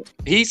Luka,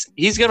 he's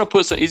going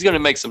to he's going to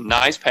make some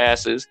nice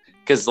passes.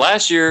 Because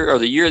last year or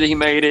the year that he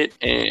made it,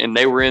 and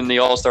they were in the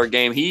All-Star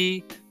game,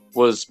 he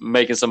was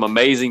making some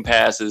amazing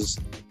passes.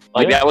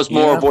 That was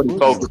more of what he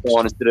focused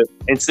on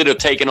instead of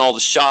taking all the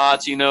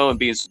shots, and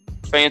being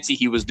fancy.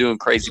 He was doing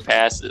crazy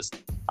passes.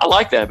 I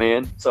like that,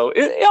 man. So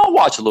I'll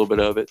watch a little bit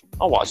of it.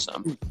 I'll watch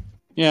some.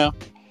 Yeah,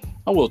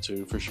 I will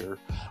too, for sure.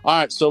 All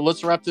right, so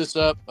let's wrap this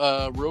up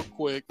real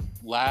quick.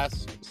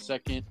 Last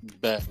second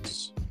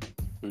bets.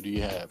 Who do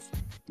you have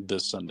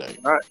this Sunday?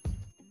 All right.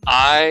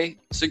 I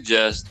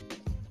suggest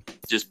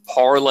just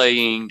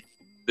parlaying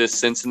the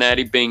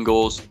Cincinnati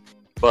Bengals,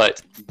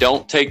 but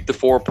don't take the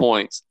 4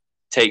 points.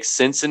 Take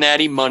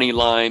Cincinnati money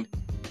line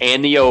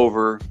and the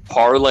over,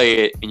 parlay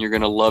it, and you're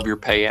going to love your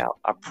payout.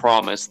 I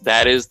promise.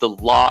 That is the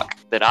lock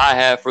that I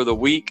have for the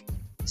week.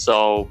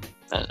 So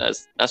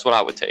that's what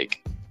I would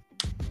take.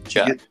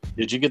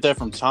 Did you get that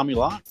from Tommy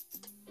Locke?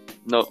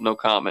 No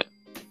comment.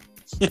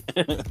 I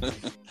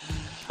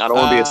don't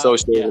want to be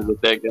associated with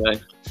that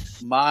guy.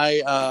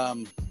 My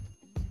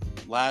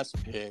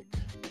last pick.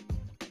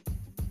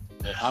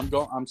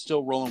 I'm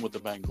still rolling with the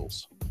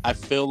Bengals. I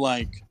feel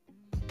like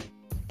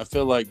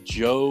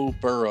Joe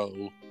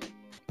Burrow.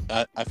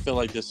 I feel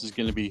like this is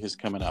going to be his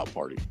coming out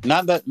party.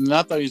 Not that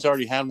he's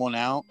already had one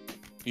out,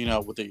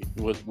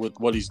 with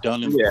what he's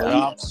done in the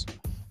playoffs.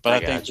 But I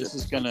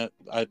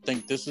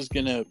think this is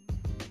gonna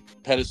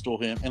pedestal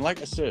him. And like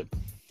I said,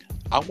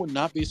 I would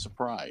not be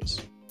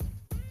surprised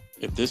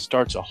if this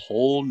starts a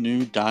whole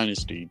new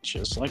dynasty,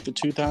 just like the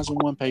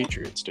 2001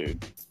 Patriots,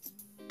 dude.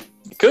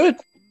 It could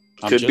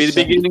be the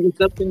beginning of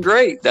something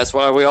great. That's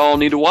why we all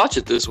need to watch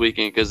it this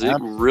weekend, because it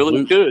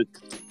really could.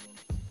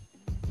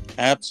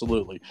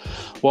 Absolutely.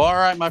 Well, all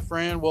right, my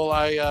friend. Well,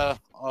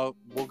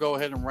 we'll go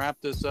ahead and wrap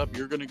this up.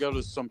 You're going to go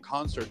to some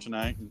concert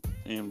tonight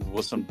and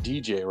with some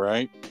DJ,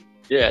 right?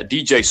 Yeah,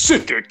 DJ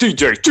Sick It.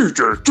 DJ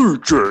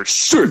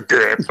Sick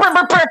It.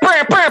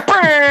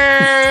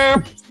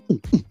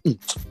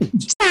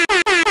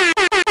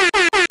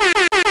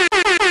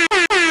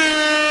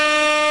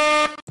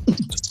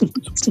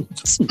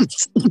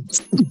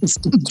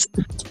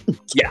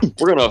 Yeah,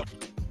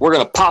 we're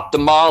gonna pop the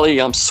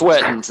Molly. I'm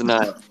sweating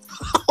tonight.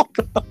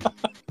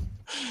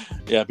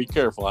 Yeah, be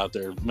careful out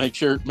there. Make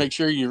sure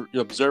you're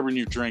observing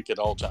your drink at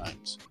all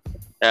times.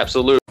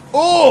 Absolutely.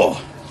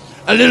 Oh,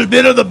 a little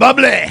bit of the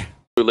bubbly.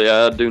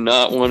 I do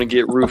not want to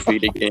get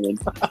roofied again.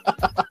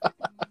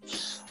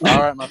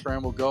 All right, my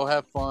friend. We'll go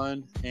have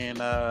fun, and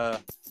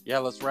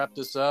let's wrap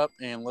this up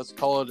and let's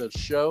call it a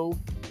show.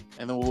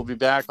 And then we'll be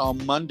back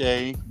on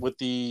Monday with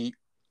the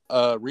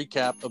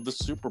recap of the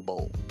Super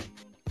Bowl.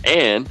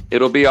 And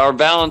it'll be our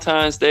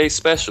Valentine's Day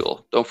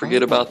special. Don't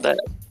forget about that.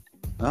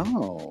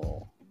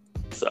 Oh.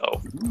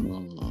 So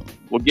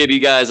we'll give you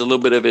guys a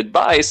little bit of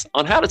advice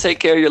on how to take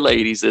care of your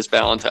ladies this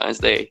Valentine's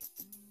Day.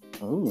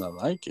 Oh, I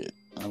like it.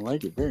 I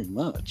like it very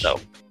much. So,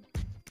 I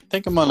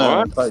think I'm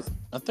gonna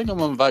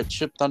invite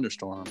Chip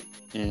Thunderstorm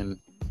in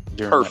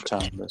during that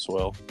time as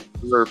well.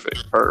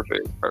 Perfect.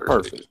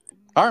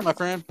 All right, my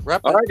friend. Wrap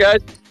All up. right,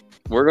 guys.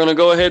 We're going to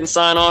go ahead and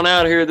sign on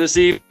out here this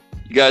evening.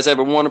 You guys have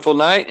a wonderful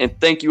night, and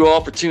thank you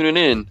all for tuning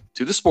in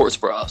to the Sports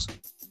Bros.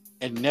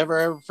 And never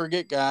ever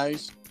forget,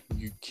 guys,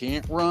 you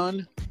can't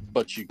run,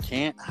 but you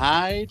can't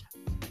hide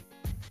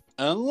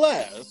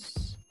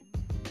unless...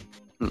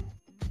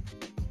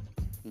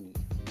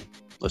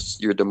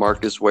 You're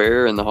DeMarcus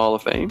Ware in the Hall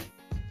of Fame.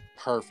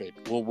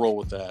 Perfect. We'll roll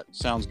with that.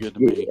 Sounds good to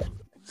me.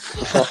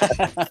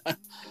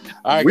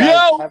 All right,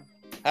 guys.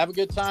 Have a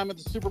good time at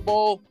the Super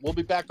Bowl. We'll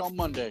be back on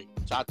Monday.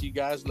 Talk to you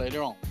guys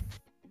later on.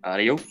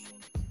 Adios.